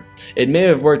here. It may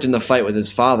have worked in the fight with his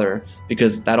father,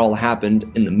 because that all happened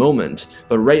in the moment,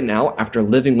 but right now, after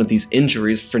living with these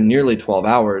injuries for nearly 12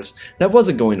 hours, that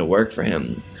wasn't going to work for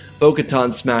him.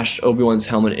 Bo-Katan smashed Obi-Wan's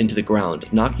helmet into the ground,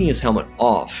 knocking his helmet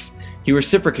off. He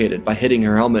reciprocated by hitting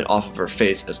her helmet off of her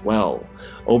face as well.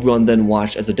 Obi-Wan then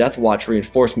watched as the Death Watch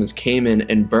reinforcements came in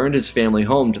and burned his family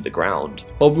home to the ground.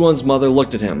 Obi-Wan's mother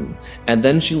looked at him, and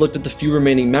then she looked at the few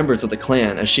remaining members of the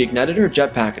clan as she ignited her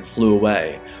jetpack and flew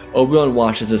away. Obi-Wan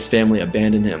watched as his family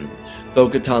abandoned him.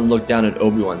 Bo-Katan looked down at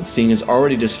Obi-Wan, seeing his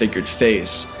already disfigured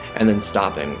face, and then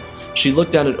stopping. She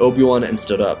looked down at Obi-Wan and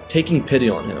stood up, taking pity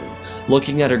on him,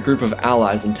 looking at her group of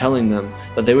allies and telling them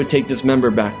that they would take this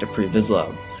member back to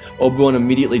Pre-Vizsla. Obi-Wan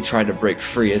immediately tried to break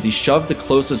free as he shoved the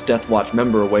closest Death Watch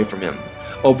member away from him.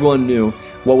 Obi-Wan knew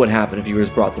what would happen if he was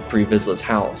brought to Pre-Vizsla's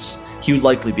house. He would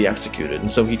likely be executed,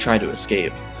 and so he tried to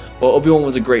escape. While Obi-Wan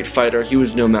was a great fighter, he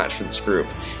was no match for this group.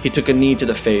 He took a knee to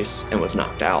the face and was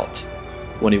knocked out.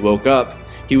 When he woke up,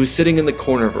 he was sitting in the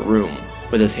corner of a room,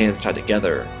 with his hands tied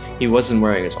together. He wasn't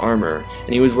wearing his armor,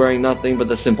 and he was wearing nothing but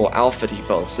the simple outfit he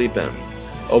fell asleep in.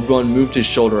 Obi-Wan moved his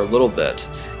shoulder a little bit.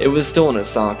 It was still in his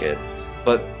socket,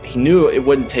 but he knew it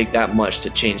wouldn't take that much to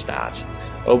change that.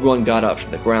 Obi-Wan got up from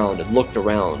the ground and looked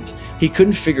around. He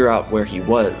couldn't figure out where he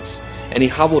was, and he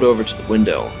hobbled over to the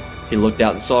window. He looked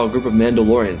out and saw a group of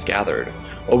Mandalorians gathered.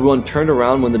 Obi-Wan turned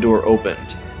around when the door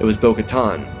opened. It was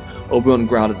Bo-Katan. Obi-Wan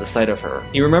growled at the sight of her.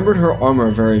 He remembered her armor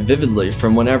very vividly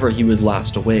from whenever he was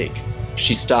last awake.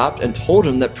 She stopped and told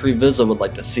him that Pre-Vizsla would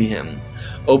like to see him.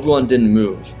 Obi-Wan didn't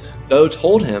move. Bo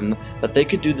told him that they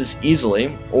could do this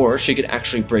easily, or she could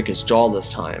actually break his jaw this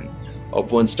time.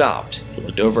 Obi-Wan stopped. He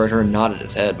looked over at her and nodded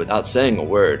his head without saying a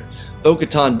word.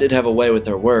 Bo-Katan did have a way with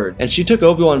her word, and she took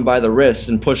Obi-Wan by the wrists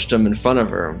and pushed him in front of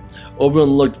her. Obi-Wan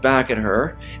looked back at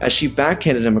her as she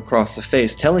backhanded him across the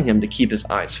face, telling him to keep his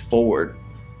eyes forward.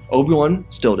 Obi-Wan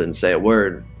still didn't say a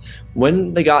word.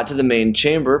 When they got to the main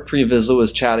chamber, Pre-Vizsla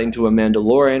was chatting to a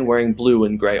Mandalorian wearing blue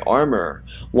and gray armor,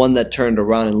 one that turned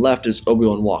around and left as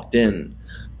Obi-Wan walked in.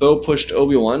 Bo pushed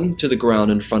Obi-Wan to the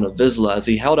ground in front of Vizsla as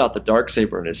he held out the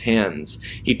darksaber in his hands.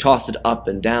 He tossed it up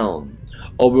and down.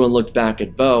 Obi-Wan looked back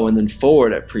at Bo and then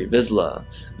forward at Pre-Vizsla.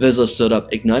 Vizsla stood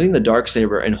up, igniting the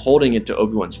darksaber and holding it to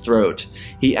Obi-Wan's throat.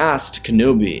 He asked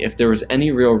Kenobi if there was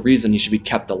any real reason he should be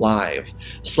kept alive,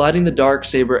 sliding the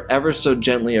darksaber ever so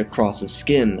gently across his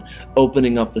skin,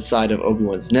 opening up the side of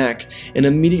Obi-Wan's neck, and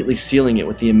immediately sealing it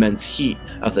with the immense heat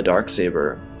of the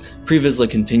darksaber. Pre-Vizsla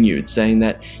continued, saying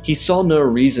that he saw no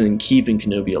reason in keeping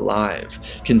Kenobi alive,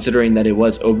 considering that it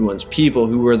was Obi-Wan's people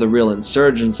who were the real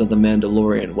insurgents of the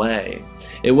Mandalorian way.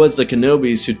 It was the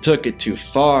Kenobis who took it too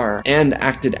far and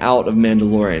acted out of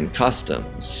Mandalorian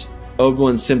customs.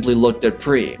 Obi-Wan simply looked at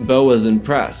Pre. Bo was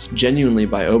impressed, genuinely,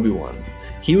 by Obi-Wan.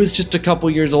 He was just a couple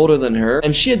years older than her,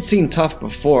 and she had seen tough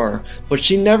before, but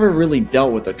she never really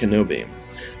dealt with a Kenobi.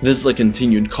 Vizsla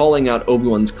continued, calling out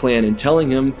Obi-Wan's clan and telling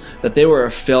him that they were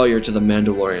a failure to the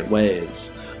Mandalorian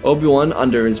ways. Obi-Wan,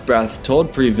 under his breath,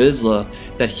 told Pre-Vizsla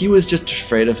that he was just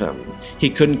afraid of him. He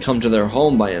couldn't come to their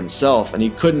home by himself, and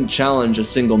he couldn't challenge a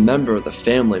single member of the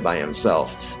family by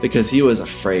himself, because he was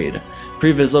afraid.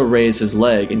 Pre-Vizsla raised his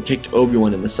leg and kicked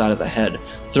Obi-Wan in the side of the head,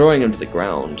 throwing him to the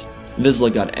ground.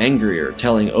 Vizsla got angrier,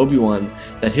 telling Obi-Wan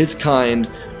that his kind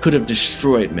could have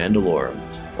destroyed Mandalore.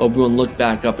 Obi-Wan looked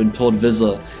back up and told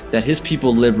Vizsla that his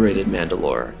people liberated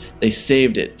Mandalore. They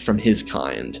saved it from his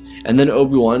kind. And then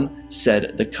Obi-Wan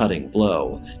said the cutting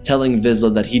blow, telling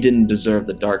Vizsla that he didn't deserve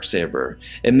the darksaber.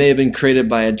 It may have been created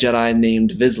by a Jedi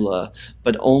named Vizsla,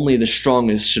 but only the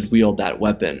strongest should wield that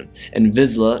weapon. And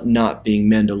Vizsla, not being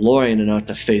Mandalorian enough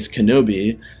to face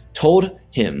Kenobi, told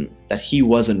him that he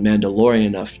wasn't Mandalorian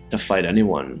enough to fight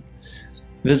anyone.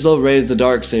 Vizsla raised the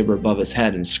darksaber above his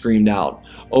head and screamed out.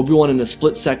 Obi-Wan, in a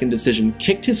split-second decision,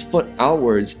 kicked his foot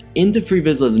outwards into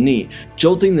Pre-Vizsla's knee,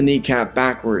 jolting the kneecap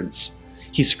backwards.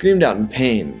 He screamed out in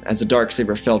pain as the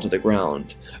Darksaber fell to the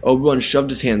ground. Obi-Wan shoved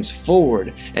his hands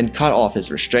forward and cut off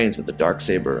his restraints with the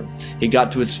Darksaber. He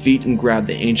got to his feet and grabbed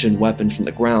the ancient weapon from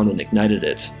the ground and ignited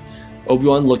it.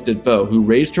 Obi-Wan looked at Bo, who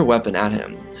raised her weapon at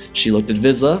him. She looked at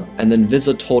Vizsla, and then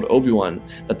Vizsla told Obi-Wan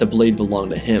that the blade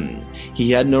belonged to him. He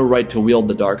had no right to wield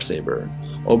the Darksaber.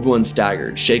 Obi-Wan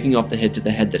staggered, shaking off the hit to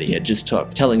the head that he had just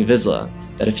took, telling Vizsla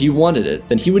that if he wanted it,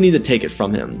 then he would need to take it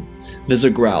from him.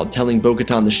 Vizsla growled, telling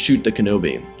Bo-Katan to shoot the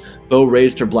Kenobi. Bo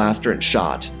raised her blaster and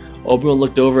shot. Obi-Wan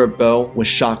looked over at Bo with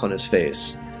shock on his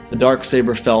face. The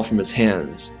Darksaber fell from his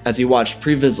hands as he watched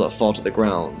Pre Vizsla fall to the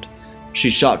ground. She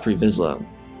shot Pre Vizsla.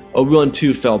 Obi-Wan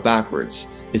too fell backwards.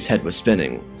 His head was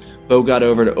spinning. Bo got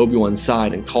over to Obi-Wan's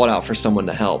side and called out for someone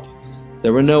to help.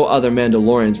 There were no other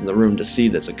Mandalorians in the room to see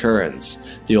this occurrence.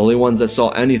 The only ones that saw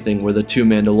anything were the 2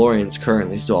 Mandalorians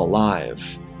currently still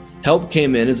alive. Help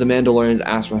came in as the Mandalorians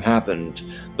asked what happened.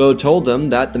 Bo told them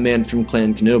that the man from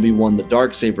Clan Kenobi won the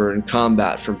Darksaber in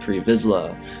combat from Pre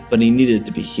Vizsla, but he needed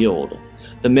to be healed.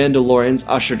 The Mandalorians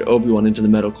ushered Obi-Wan into the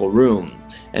medical room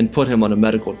and put him on a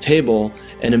medical table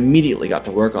and immediately got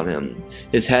to work on him.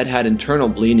 His head had internal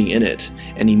bleeding in it,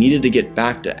 and he needed to get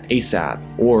back to ASAP,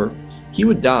 or he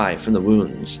would die from the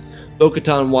wounds.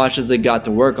 Bo-Katan watched as they got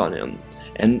to work on him,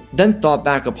 and then thought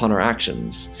back upon her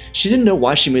actions. She didn't know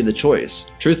why she made the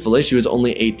choice. Truthfully, she was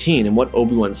only 18, and what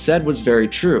Obi-Wan said was very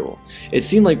true. It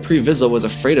seemed like Pre Vizsla was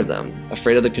afraid of them,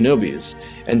 afraid of the Kenobis,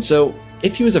 and so,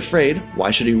 if he was afraid, why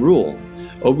should he rule?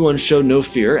 Obi-Wan showed no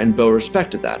fear, and Bo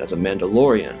respected that as a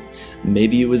Mandalorian.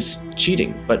 Maybe he was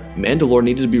cheating, but Mandalore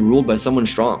needed to be ruled by someone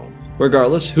strong.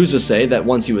 Regardless, who's to say that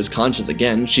once he was conscious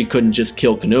again, she couldn't just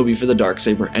kill Kenobi for the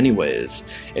Darksaber anyways?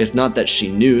 It's not that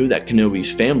she knew that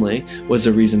Kenobi's family was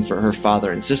the reason for her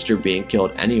father and sister being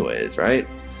killed anyways, right?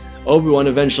 Obi-Wan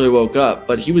eventually woke up,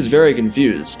 but he was very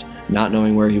confused, not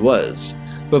knowing where he was.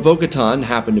 But Bo-Katan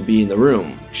happened to be in the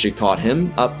room. She caught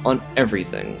him up on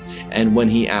everything, and when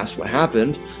he asked what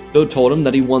happened, Bo told him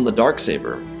that he won the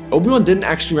Darksaber. Obi-Wan didn't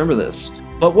actually remember this,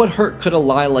 but what hurt could a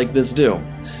lie like this do?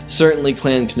 Certainly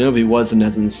Clan Kenobi wasn't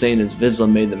as insane as Vizsla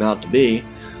made them out to be.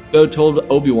 Bo told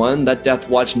Obi-Wan that Death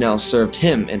Watch now served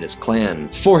him and his clan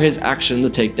for his action to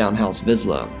take down House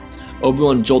Vizsla.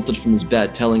 Obi-Wan jolted from his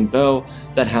bed, telling Bo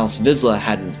that House Vizsla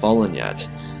hadn't fallen yet,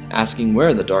 asking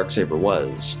where the Darksaber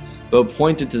was. Bo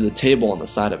pointed to the table on the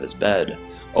side of his bed.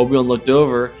 Obi-Wan looked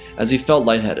over as he felt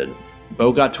lightheaded.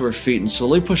 Bo got to her feet and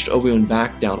slowly pushed Obi-Wan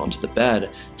back down onto the bed,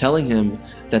 telling him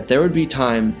that there would be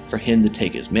time for him to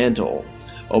take his mantle.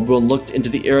 Obi-Wan looked into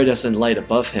the iridescent light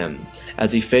above him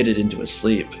as he faded into his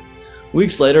sleep.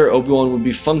 Weeks later, Obi-Wan would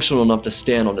be functional enough to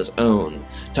stand on his own,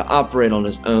 to operate on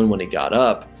his own when he got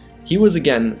up. He was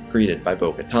again greeted by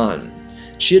Bo-Katan.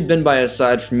 She had been by his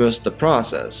side for most of the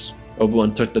process.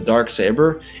 Obi-Wan took the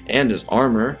Darksaber and his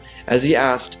armor as he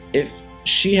asked if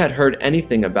she had heard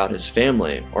anything about his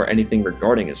family or anything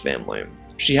regarding his family.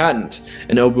 She hadn't,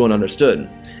 and Obi-Wan understood.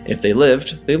 If they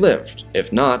lived, they lived.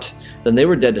 If not, then they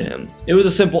were dead to him. It was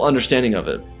a simple understanding of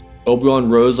it. Obi-Wan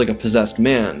rose like a possessed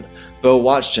man. Bo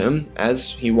watched him as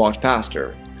he walked past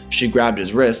her. She grabbed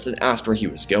his wrist and asked where he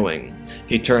was going.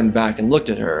 He turned back and looked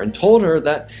at her and told her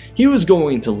that he was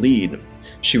going to lead.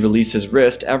 She released his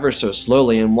wrist ever so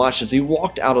slowly and watched as he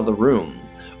walked out of the room.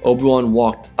 Obi-Wan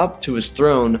walked up to his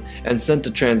throne and sent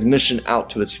a transmission out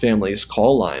to his family's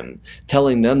call line,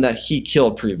 telling them that he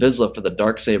killed Pre Vizsla for the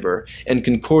Darksaber, and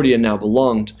Concordia now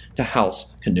belonged to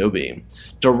House Kenobi.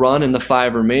 Duran and the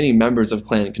 5 remaining members of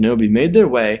Clan Kenobi made their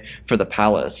way for the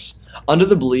palace, under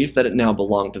the belief that it now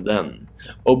belonged to them.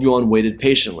 Obi-Wan waited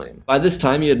patiently. By this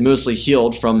time he had mostly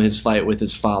healed from his fight with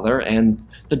his father and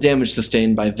the damage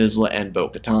sustained by Vizsla and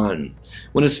Bo-Katan.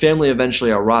 When his family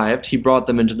eventually arrived, he brought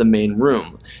them into the main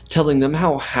room, telling them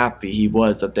how happy he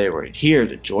was that they were here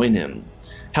to join him,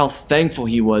 how thankful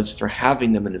he was for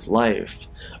having them in his life.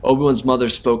 Obi-Wan's mother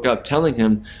spoke up, telling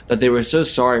him that they were so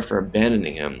sorry for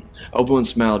abandoning him. Obi-Wan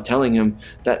smiled, telling him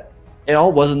that it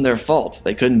all wasn't their fault.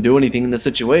 They couldn't do anything in the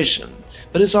situation.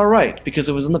 But it's alright, because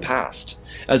it was in the past.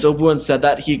 As Obi-Wan said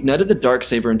that, he ignited the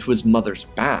Darksaber into his mother's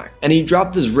back, and he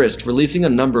dropped his wrist, releasing a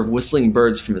number of whistling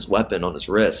birds from his weapon on his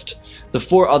wrist. The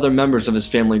 4 other members of his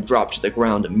family dropped to the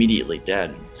ground, immediately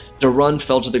dead. Duran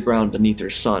fell to the ground beneath her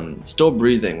son, still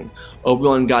breathing.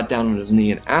 Obi-Wan got down on his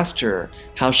knee and asked her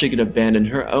how she could abandon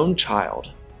her own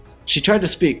child. She tried to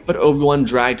speak, but Obi-Wan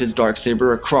dragged his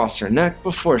Darksaber across her neck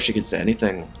before she could say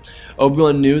anything.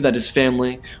 Obi-Wan knew that his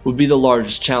family would be the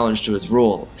largest challenge to his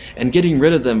rule, and getting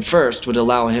rid of them first would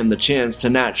allow him the chance to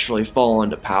naturally fall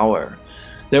into power.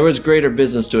 There was greater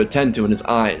business to attend to in his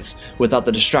eyes, without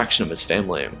the distraction of his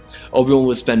family. Obi-Wan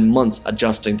would spend months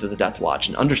adjusting to the Death Watch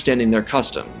and understanding their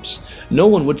customs. No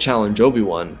one would challenge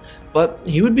Obi-Wan, but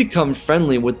he would become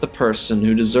friendly with the person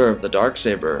who deserved the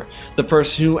Darksaber, the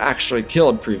person who actually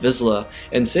killed Pre Vizsla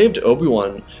and saved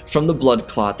Obi-Wan from the blood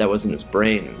clot that was in his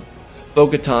brain.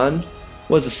 Bo-Katan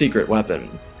was a secret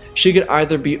weapon. She could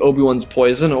either be Obi-Wan's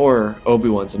poison or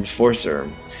Obi-Wan's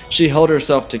enforcer. She held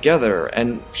herself together,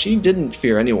 and she didn't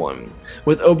fear anyone.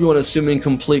 With Obi-Wan assuming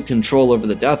complete control over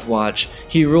the Death Watch,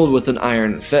 he ruled with an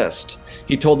iron fist.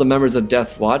 He told the members of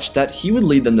Death Watch that he would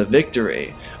lead them to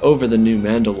victory over the new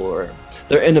Mandalore.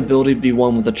 Their inability to be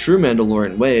one with the true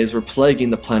Mandalorian ways were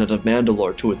plaguing the planet of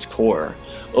Mandalore to its core.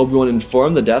 Obi-Wan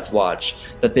informed the Death Watch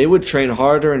that they would train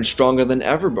harder and stronger than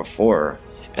ever before,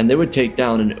 and they would take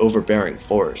down an overbearing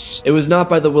force. It was not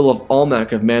by the will of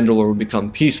Almec if Mandalore would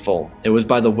become peaceful, it was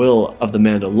by the will of the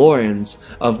Mandalorians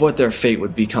of what their fate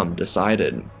would become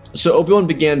decided. So Obi-Wan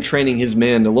began training his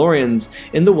Mandalorians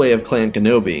in the way of Clan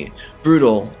Kenobi,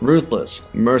 brutal, ruthless,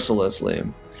 mercilessly.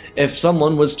 If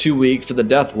someone was too weak for the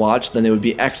Death Watch, then they would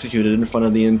be executed in front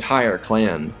of the entire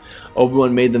clan.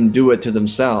 Obi-Wan made them do it to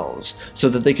themselves, so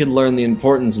that they could learn the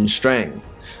importance and strength.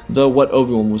 Though what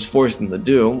Obi-Wan was forcing them to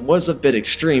do was a bit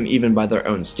extreme even by their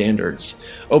own standards.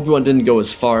 Obi-Wan didn't go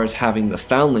as far as having the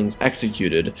foundlings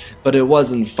executed, but it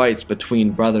was in fights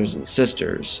between brothers and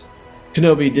sisters.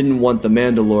 Kenobi didn't want the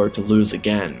Mandalore to lose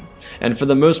again, and for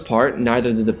the most part,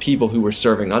 neither did the people who were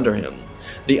serving under him.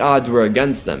 The odds were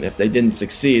against them. If they didn't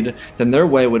succeed, then their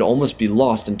way would almost be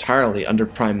lost entirely under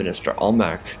Prime Minister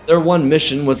Almec. Their one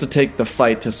mission was to take the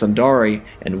fight to Sundari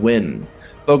and win.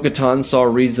 Bo-Katan saw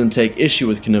reason to take issue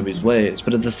with Kenobi's ways,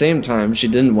 but at the same time, she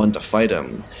didn't want to fight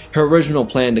him. Her original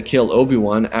plan to kill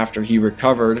Obi-Wan after he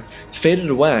recovered faded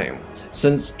away.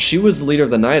 Since she was the leader of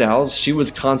the Night Owls, she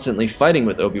was constantly fighting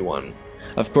with Obi-Wan.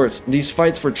 Of course, these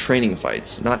fights were training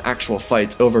fights, not actual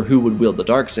fights over who would wield the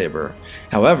Darksaber.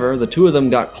 However, the two of them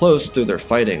got close through their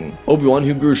fighting. Obi-Wan,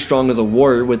 who grew strong as a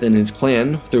warrior within his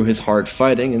clan through his hard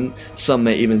fighting and some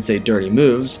may even say dirty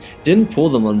moves, didn't pull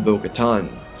them on Bo-Katan.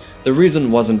 The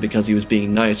reason wasn't because he was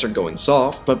being nice or going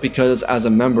soft, but because as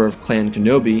a member of Clan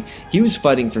Kenobi, he was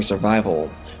fighting for survival.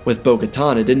 With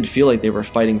Bo-Katan, it didn't feel like they were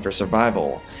fighting for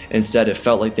survival. Instead, it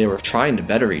felt like they were trying to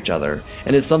better each other,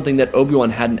 and it's something that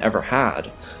Obi-Wan hadn't ever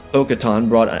had. Bo-Katan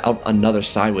brought out another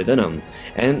side within him,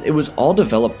 and it was all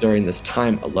developed during this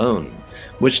time alone,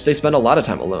 which they spent a lot of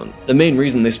time alone. The main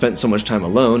reason they spent so much time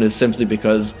alone is simply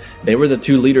because they were the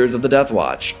two leaders of the Death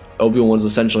Watch. Obi-Wan was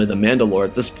essentially the Mandalore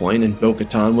at this point, and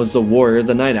Bo-Katan was the warrior of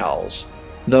the Night Owls.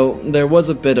 Though there was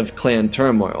a bit of clan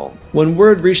turmoil. When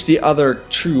word reached the other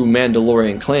true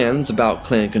Mandalorian clans about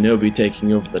Clan Kenobi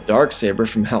taking over the Darksaber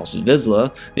from House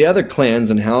Vizsla, the other clans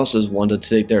and houses wanted to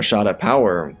take their shot at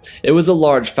power. It was a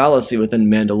large fallacy within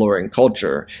Mandalorian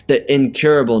culture, the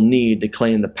incurable need to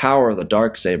claim the power of the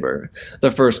Darksaber.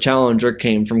 The first challenger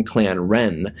came from Clan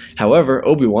Ren. However,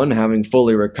 Obi-Wan, having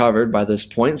fully recovered by this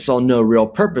point, saw no real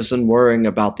purpose in worrying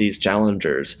about these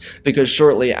challengers, because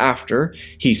shortly after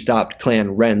he stopped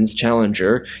Clan Ren's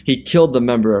challenger, he killed the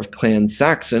member of Clan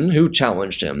Saxon who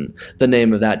challenged him, the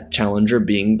name of that challenger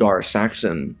being Gar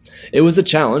Saxon. It was a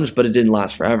challenge, but it didn't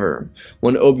last forever,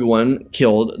 when Obi-Wan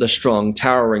killed the strong,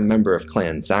 towering member of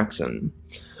Clan Saxon.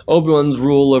 Obi-Wan's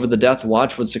rule over the Death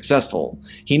Watch was successful.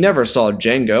 He never saw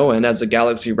Jango, and as the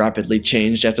galaxy rapidly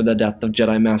changed after the death of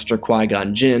Jedi Master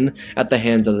Qui-Gon Jinn at the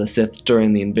hands of the Sith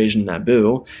during the invasion of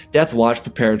Naboo, Death Watch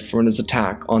prepared for his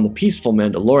attack on the peaceful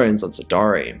Mandalorians on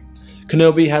Sundari.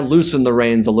 Kenobi had loosened the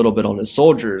reins a little bit on his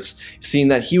soldiers, seeing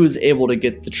that he was able to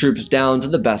get the troops down to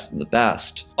the best of the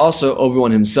best. Also,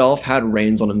 Obi-Wan himself had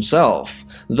reins on himself,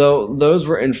 though those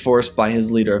were enforced by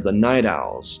his leader of the Night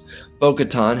Owls.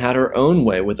 Bo-Katan had her own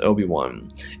way with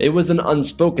Obi-Wan. It was an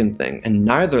unspoken thing, and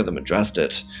neither of them addressed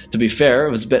it. To be fair,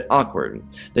 it was a bit awkward.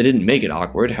 They didn't make it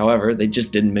awkward, however, they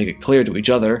just didn't make it clear to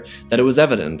each other that it was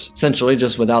evident, essentially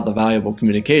just without the valuable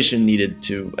communication needed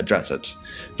to address it.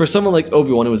 For someone like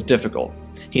Obi-Wan, it was difficult.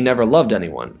 He never loved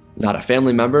anyone. Not a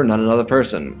family member, not another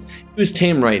person. He was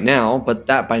tame right now, but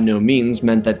that by no means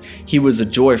meant that he was a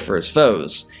joy for his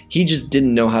foes. He just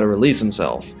didn't know how to release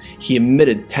himself. He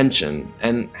emitted tension,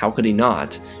 and how could he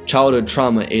not? Childhood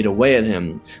trauma ate away at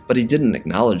him, but he didn't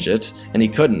acknowledge it, and he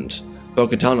couldn't.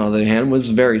 Bo-Katan, on the other hand, was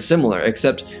very similar,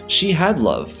 except she had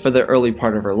love for the early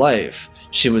part of her life.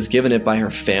 She was given it by her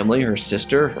family, her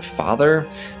sister, her father.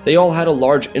 They all had a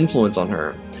large influence on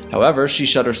her. However, she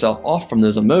shut herself off from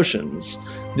those emotions.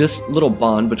 This little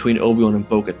bond between Obi-Wan and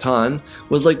Bo-Katan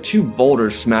was like two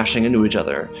boulders smashing into each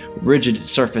other, rigid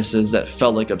surfaces that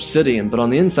felt like obsidian but on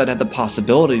the inside had the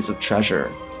possibilities of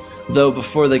treasure. Though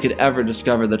before they could ever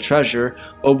discover the treasure,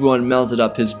 Obi-Wan melted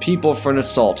up his people for an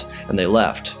assault, and they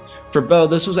left. For Bo,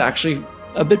 this was actually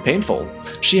a bit painful.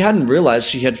 She hadn't realized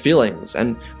she had feelings,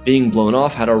 and being blown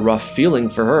off had a rough feeling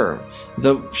for her,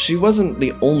 though she wasn't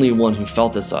the only one who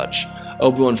felt as such.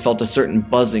 Obi-Wan felt a certain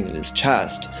buzzing in his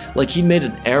chest, like he'd made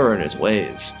an error in his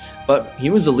ways. But he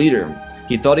was a leader.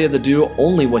 He thought he had to do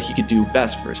only what he could do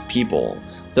best for his people,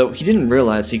 though he didn't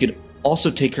realize he could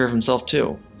also take care of himself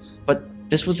too. But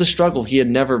this was a struggle he had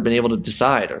never been able to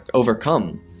decide or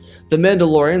overcome. The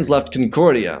Mandalorians left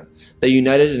Concordia. They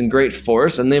united in great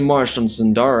force and they marched on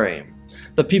Sundari.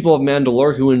 The people of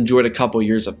Mandalore, who enjoyed a couple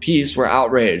years of peace, were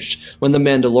outraged when the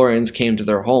Mandalorians came to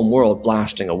their home world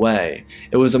blasting away.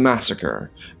 It was a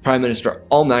massacre. Prime Minister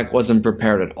Almec wasn't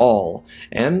prepared at all,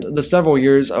 and the several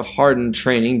years of hardened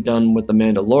training done with the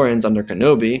Mandalorians under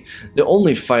Kenobi, the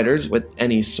only fighters with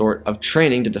any sort of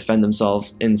training to defend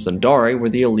themselves in Sundari were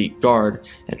the elite guard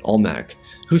and Almec,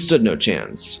 who stood no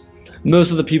chance.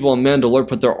 Most of the people in Mandalore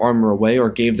put their armor away or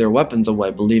gave their weapons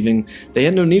away, believing they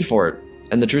had no need for it.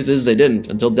 And the truth is they didn't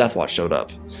until Death Watch showed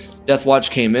up. Death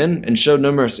Watch came in and showed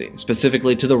no mercy,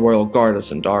 specifically to the Royal Guard of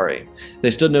Sundari.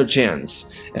 They stood no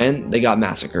chance, and they got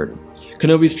massacred.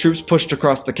 Kenobi's troops pushed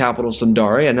across the capital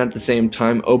Sundari, and at the same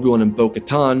time Obi-Wan and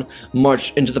Bo-Katan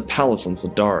marched into the palace on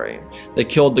Sundari. They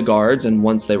killed the guards, and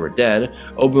once they were dead,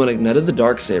 Obi-Wan ignited the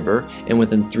Darksaber, and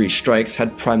within 3 strikes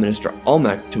had Prime Minister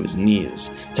Almec to his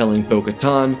knees, telling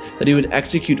Bo-Katan that he would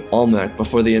execute Almec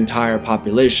before the entire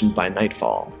population by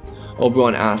nightfall.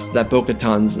 Obi-Wan asked that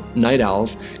Bo-Katan's Night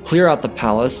Owls clear out the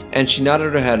palace, and she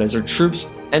nodded her head as her troops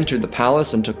entered the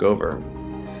palace and took over.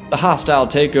 The hostile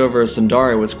takeover of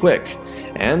Sundari was quick,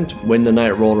 and when the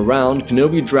night rolled around,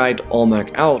 Kenobi dragged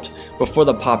Almec out before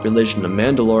the population of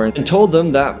Mandalore and told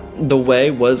them that the way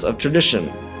was of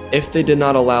tradition. If they did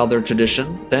not allow their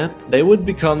tradition, then they would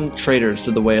become traitors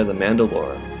to the way of the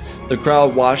Mandalore. The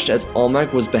crowd watched as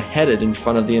Almec was beheaded in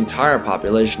front of the entire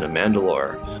population of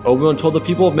Mandalore. Obi-Wan told the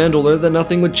people of Mandalore that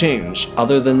nothing would change,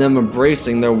 other than them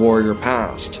embracing their warrior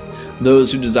past.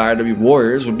 Those who desired to be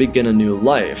warriors would begin a new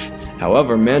life.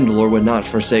 However, Mandalore would not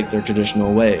forsake their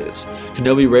traditional ways.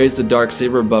 Kenobi raised the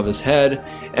Darksaber above his head,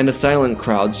 and a silent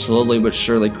crowd slowly but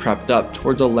surely crept up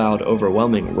towards a loud,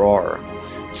 overwhelming roar.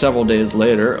 Several days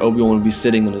later, Obi-Wan would be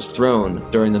sitting on his throne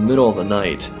during the middle of the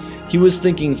night. He was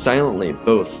thinking silently,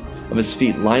 both of his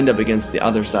feet lined up against the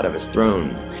other side of his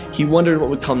throne. He wondered what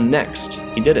would come next.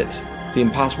 He did it. The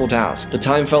impossible task. The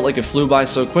time felt like it flew by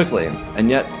so quickly, and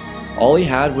yet all he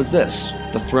had was this,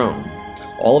 the throne.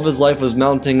 All of his life was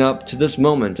mounting up to this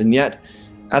moment, and yet,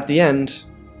 at the end,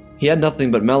 he had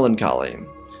nothing but melancholy.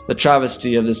 The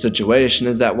travesty of this situation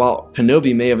is that while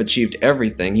Kenobi may have achieved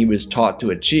everything he was taught to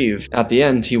achieve, at the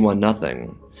end he won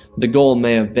nothing. The goal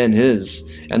may have been his,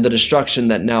 and the destruction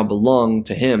that now belonged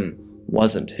to him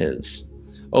wasn't his.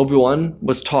 Obi-Wan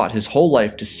was taught his whole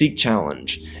life to seek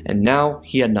challenge, and now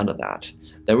he had none of that.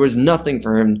 There was nothing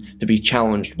for him to be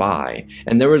challenged by,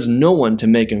 and there was no one to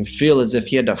make him feel as if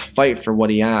he had to fight for what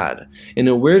he had. In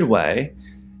a weird way,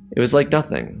 it was like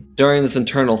nothing. During this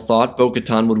internal thought,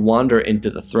 Bo-Katan would wander into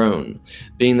the throne.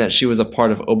 Being that she was a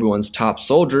part of Obi-Wan's top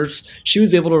soldiers, she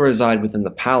was able to reside within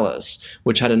the palace,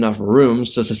 which had enough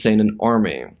rooms to sustain an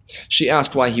army. She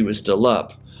asked why he was still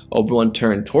up. Obi-Wan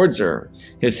turned towards her.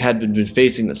 His head had been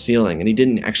facing the ceiling, and he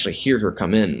didn't actually hear her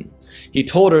come in. He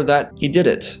told her that he did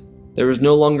it. There was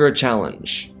no longer a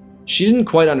challenge. She didn't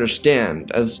quite understand,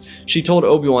 as she told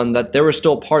Obi-Wan that there were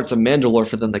still parts of Mandalore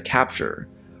for them to capture.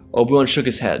 Obi-Wan shook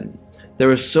his head. There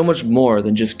was so much more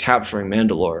than just capturing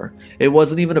Mandalore. It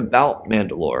wasn't even about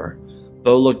Mandalore.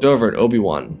 Bo looked over at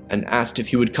Obi-Wan and asked if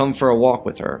he would come for a walk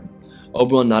with her.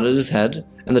 Obi-Wan nodded his head,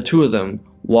 and the two of them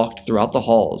walked throughout the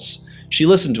halls. She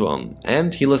listened to him,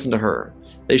 and he listened to her.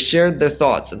 They shared their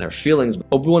thoughts and their feelings.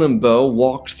 Obi-Wan and Bo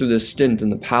walked through this stint in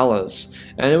the palace,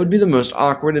 and it would be the most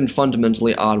awkward and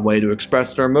fundamentally odd way to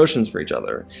express their emotions for each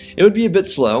other. It would be a bit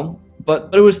slow, but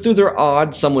it was through their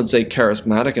odd, some would say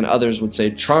charismatic, and others would say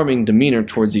charming demeanor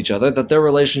towards each other that their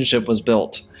relationship was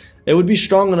built. It would be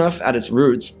strong enough at its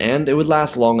roots, and it would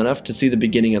last long enough to see the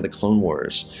beginning of the Clone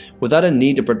Wars. Without a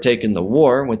need to partake in the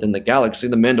war within the galaxy,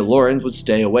 the Mandalorians would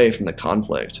stay away from the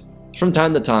conflict. From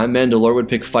time to time, Mandalore would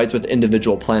pick fights with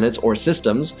individual planets or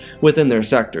systems within their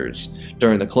sectors.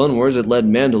 During the Clone Wars, it led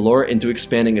Mandalore into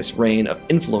expanding its reign of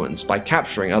influence by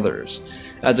capturing others.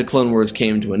 As the Clone Wars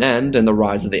came to an end and the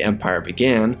rise of the Empire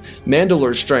began,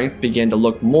 Mandalore's strength began to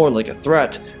look more like a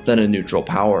threat than a neutral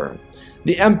power.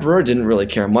 The Emperor didn't really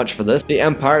care much for this. The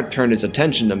Empire turned its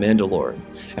attention to Mandalore.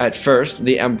 At first,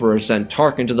 the Emperor sent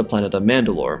Tarkin to the planet of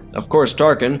Mandalore. Of course,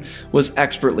 Tarkin was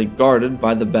expertly guarded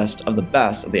by the best of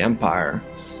the Empire.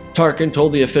 Tarkin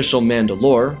told the official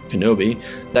Mandalore, Kenobi,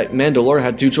 that Mandalore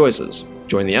had two choices: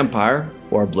 join the Empire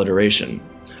or obliteration.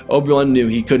 Obi-Wan knew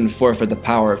he couldn't forfeit the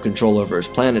power of control over his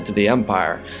planet to the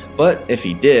Empire, but if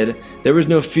he did, there was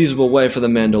no feasible way for the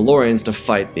Mandalorians to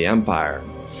fight the Empire.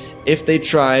 If they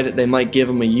tried, they might give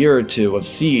him a year or two of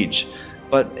siege,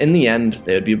 but in the end,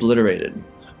 they would be obliterated.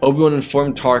 Obi-Wan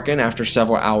informed Tarkin after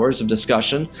several hours of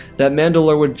discussion that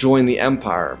Mandalore would join the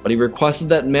Empire, but he requested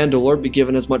that Mandalore be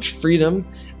given as much freedom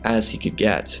as he could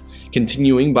get,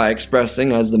 continuing by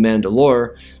expressing as the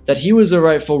Mandalore that he was the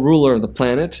rightful ruler of the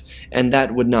planet and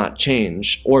that would not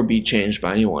change or be changed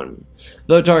by anyone.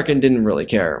 Though Tarkin didn't really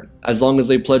care. As long as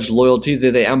they pledged loyalty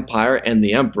to the Empire and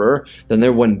the Emperor, then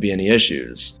there wouldn't be any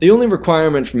issues. The only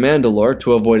requirement for Mandalore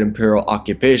to avoid Imperial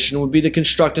occupation would be to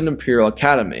construct an Imperial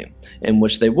Academy, in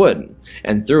which they would,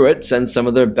 and through it send some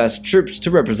of their best troops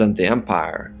to represent the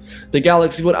Empire. The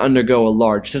galaxy would undergo a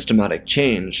large systematic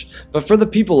change, but for the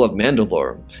people of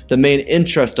Mandalore, the main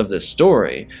interest of this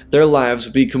story, their lives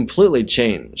would be completely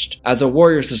changed. As a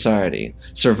warrior society,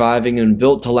 surviving and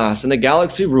built to last in a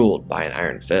galaxy ruled by an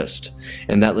iron fist.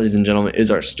 And that, ladies and gentlemen,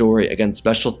 is our story. Again,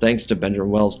 special thanks to Benjamin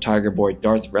Wells, Tiger Boy,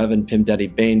 Darth Revan, Pimp Daddy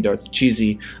Bane, Darth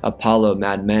Cheesy, Apollo,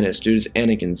 Mad Manus, Dudes,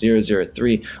 Anakin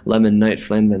 003, Lemon Knight,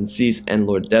 Flan Van Cease, and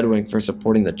Lord Deadwing for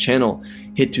supporting the channel.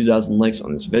 Hit 2,000 likes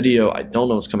on this video. I don't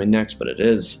know what's coming next, but it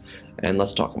is. And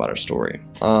let's talk about our story.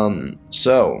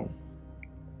 So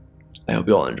I hope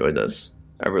you all enjoyed this.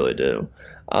 I really do.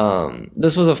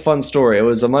 This was a fun story. It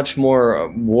was a much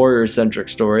more warrior-centric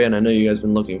story, and I know you guys have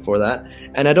been looking for that.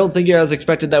 And I don't think you guys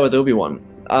expected that with Obi-Wan.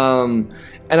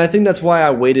 And I think that's why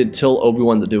I waited till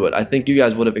Obi-Wan to do it. I think you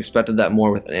guys would have expected that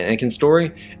more with an Anakin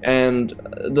story. And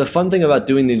the fun thing about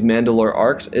doing these Mandalore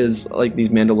arcs is, like these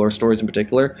Mandalore stories in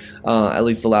particular, at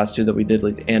least the last two that we did,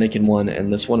 like the Anakin one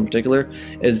and this one in particular,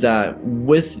 is that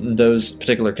with those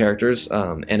particular characters,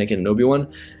 Anakin and Obi-Wan,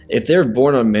 if they're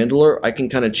born on Mandalore, I can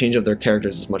kind of change up their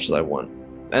characters as much as I want.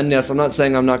 And yes, I'm not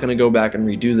saying I'm not going to go back and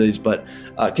redo these, but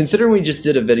considering we just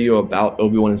did a video about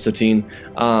Obi-Wan and Satine,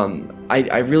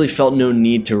 I really felt no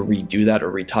need to redo that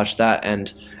or retouch that,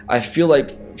 and I feel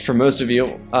like for most of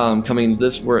you coming into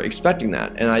this, were expecting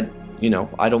that, and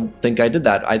I don't think I did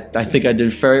that. I think I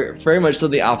did very much so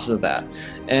the opposite of that.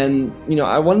 And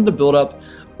I wanted to build up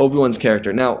Obi-Wan's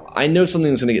character. Now, I know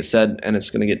something that's going to get said, and it's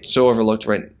going to get so overlooked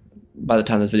right by the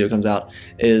time this video comes out,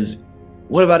 is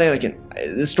what about Anakin?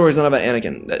 This story's not about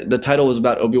Anakin. The title was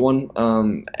about Obi-Wan,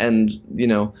 and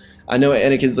I know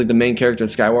Anakin's like the main character of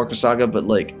Skywalker Saga, but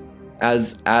like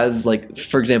as like,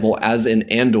 for example, as in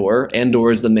Andor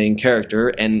is the main character,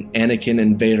 and Anakin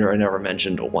and Vader are never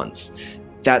mentioned once.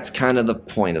 That's kind of the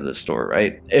point of this story,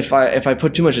 right? If I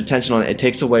put too much attention on it, it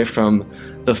takes away from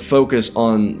the focus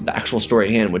on the actual story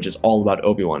at hand, which is all about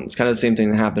Obi-Wan. It's kind of the same thing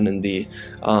that happened in the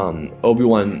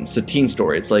Obi-Wan Satine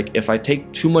story. It's like if I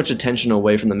take too much attention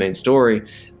away from the main story,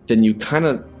 then you kind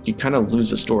of lose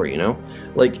the story,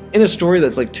 Like in a story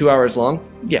that's like 2 hours long,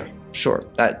 yeah, sure,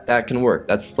 that can work.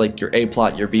 That's like your A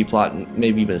plot, your B plot, and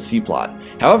maybe even a C plot.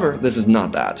 However, this is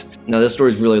not that. Now, this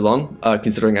story is really long,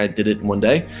 considering I did it in one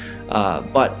day,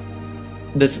 but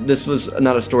this was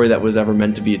not a story that was ever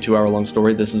meant to be a 2 hour long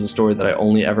story. This is a story that I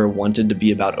only ever wanted to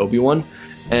be about Obi-Wan,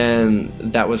 and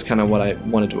that was kind of what I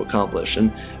wanted to accomplish.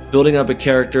 And building up a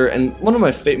character, and one of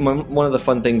the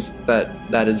fun things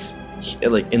that is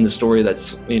like in the story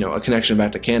that's a connection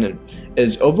back to canon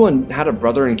is Obi-Wan had a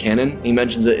brother in canon. He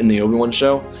mentions it in the Obi-Wan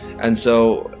show, and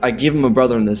so I gave him a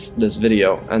brother in this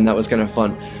video, and that was kind of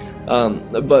fun.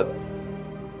 But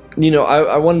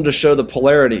I wanted to show the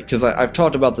polarity, because I've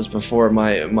talked about this before,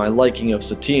 my liking of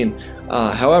Satine.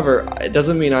 However, it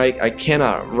doesn't mean I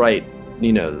cannot write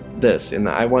this, and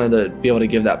I wanted to be able to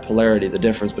give that polarity, the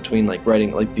difference between like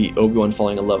writing like the Obi-Wan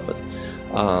falling in love with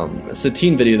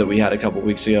Satine video that we had a couple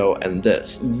weeks ago, and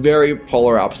this. Very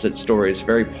polar opposite stories,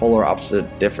 very polar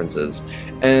opposite differences.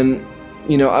 And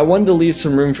I wanted to leave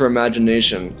some room for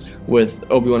imagination with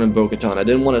Obi-Wan and Bo-Katan. I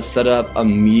didn't want to set up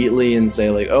immediately and say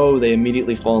like, oh, they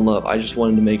immediately fall in love. I just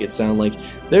wanted to make it sound like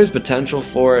there's potential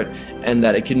for it, and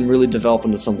that it can really develop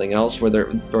into something else where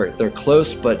they're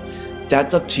close, but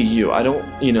that's up to you. I don't,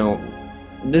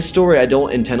 this story I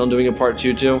don't intend on doing a part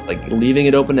 2 to, like leaving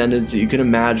it open-ended so you can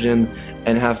imagine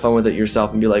and have fun with it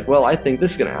yourself and be like, well, I think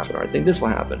this is going to happen, or I think this will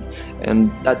happen.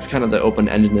 And that's kind of the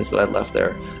open-endedness that I left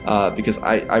there, because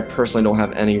I personally don't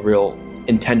have any real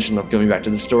intention of going back to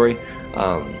the story.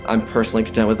 I'm personally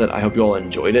content with it. I hope you all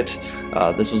enjoyed it.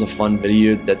 This was a fun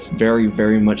video that's very,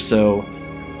 very much so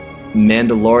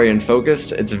Mandalorian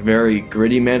focused. It's a very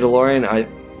gritty Mandalorian.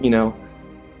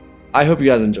 I hope you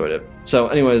guys enjoyed it. So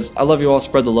anyways, I love you all,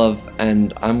 spread the love,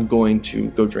 and I'm going to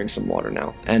go drink some water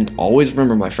now. And always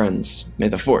remember, my friends, may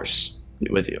the Force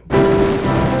be with you.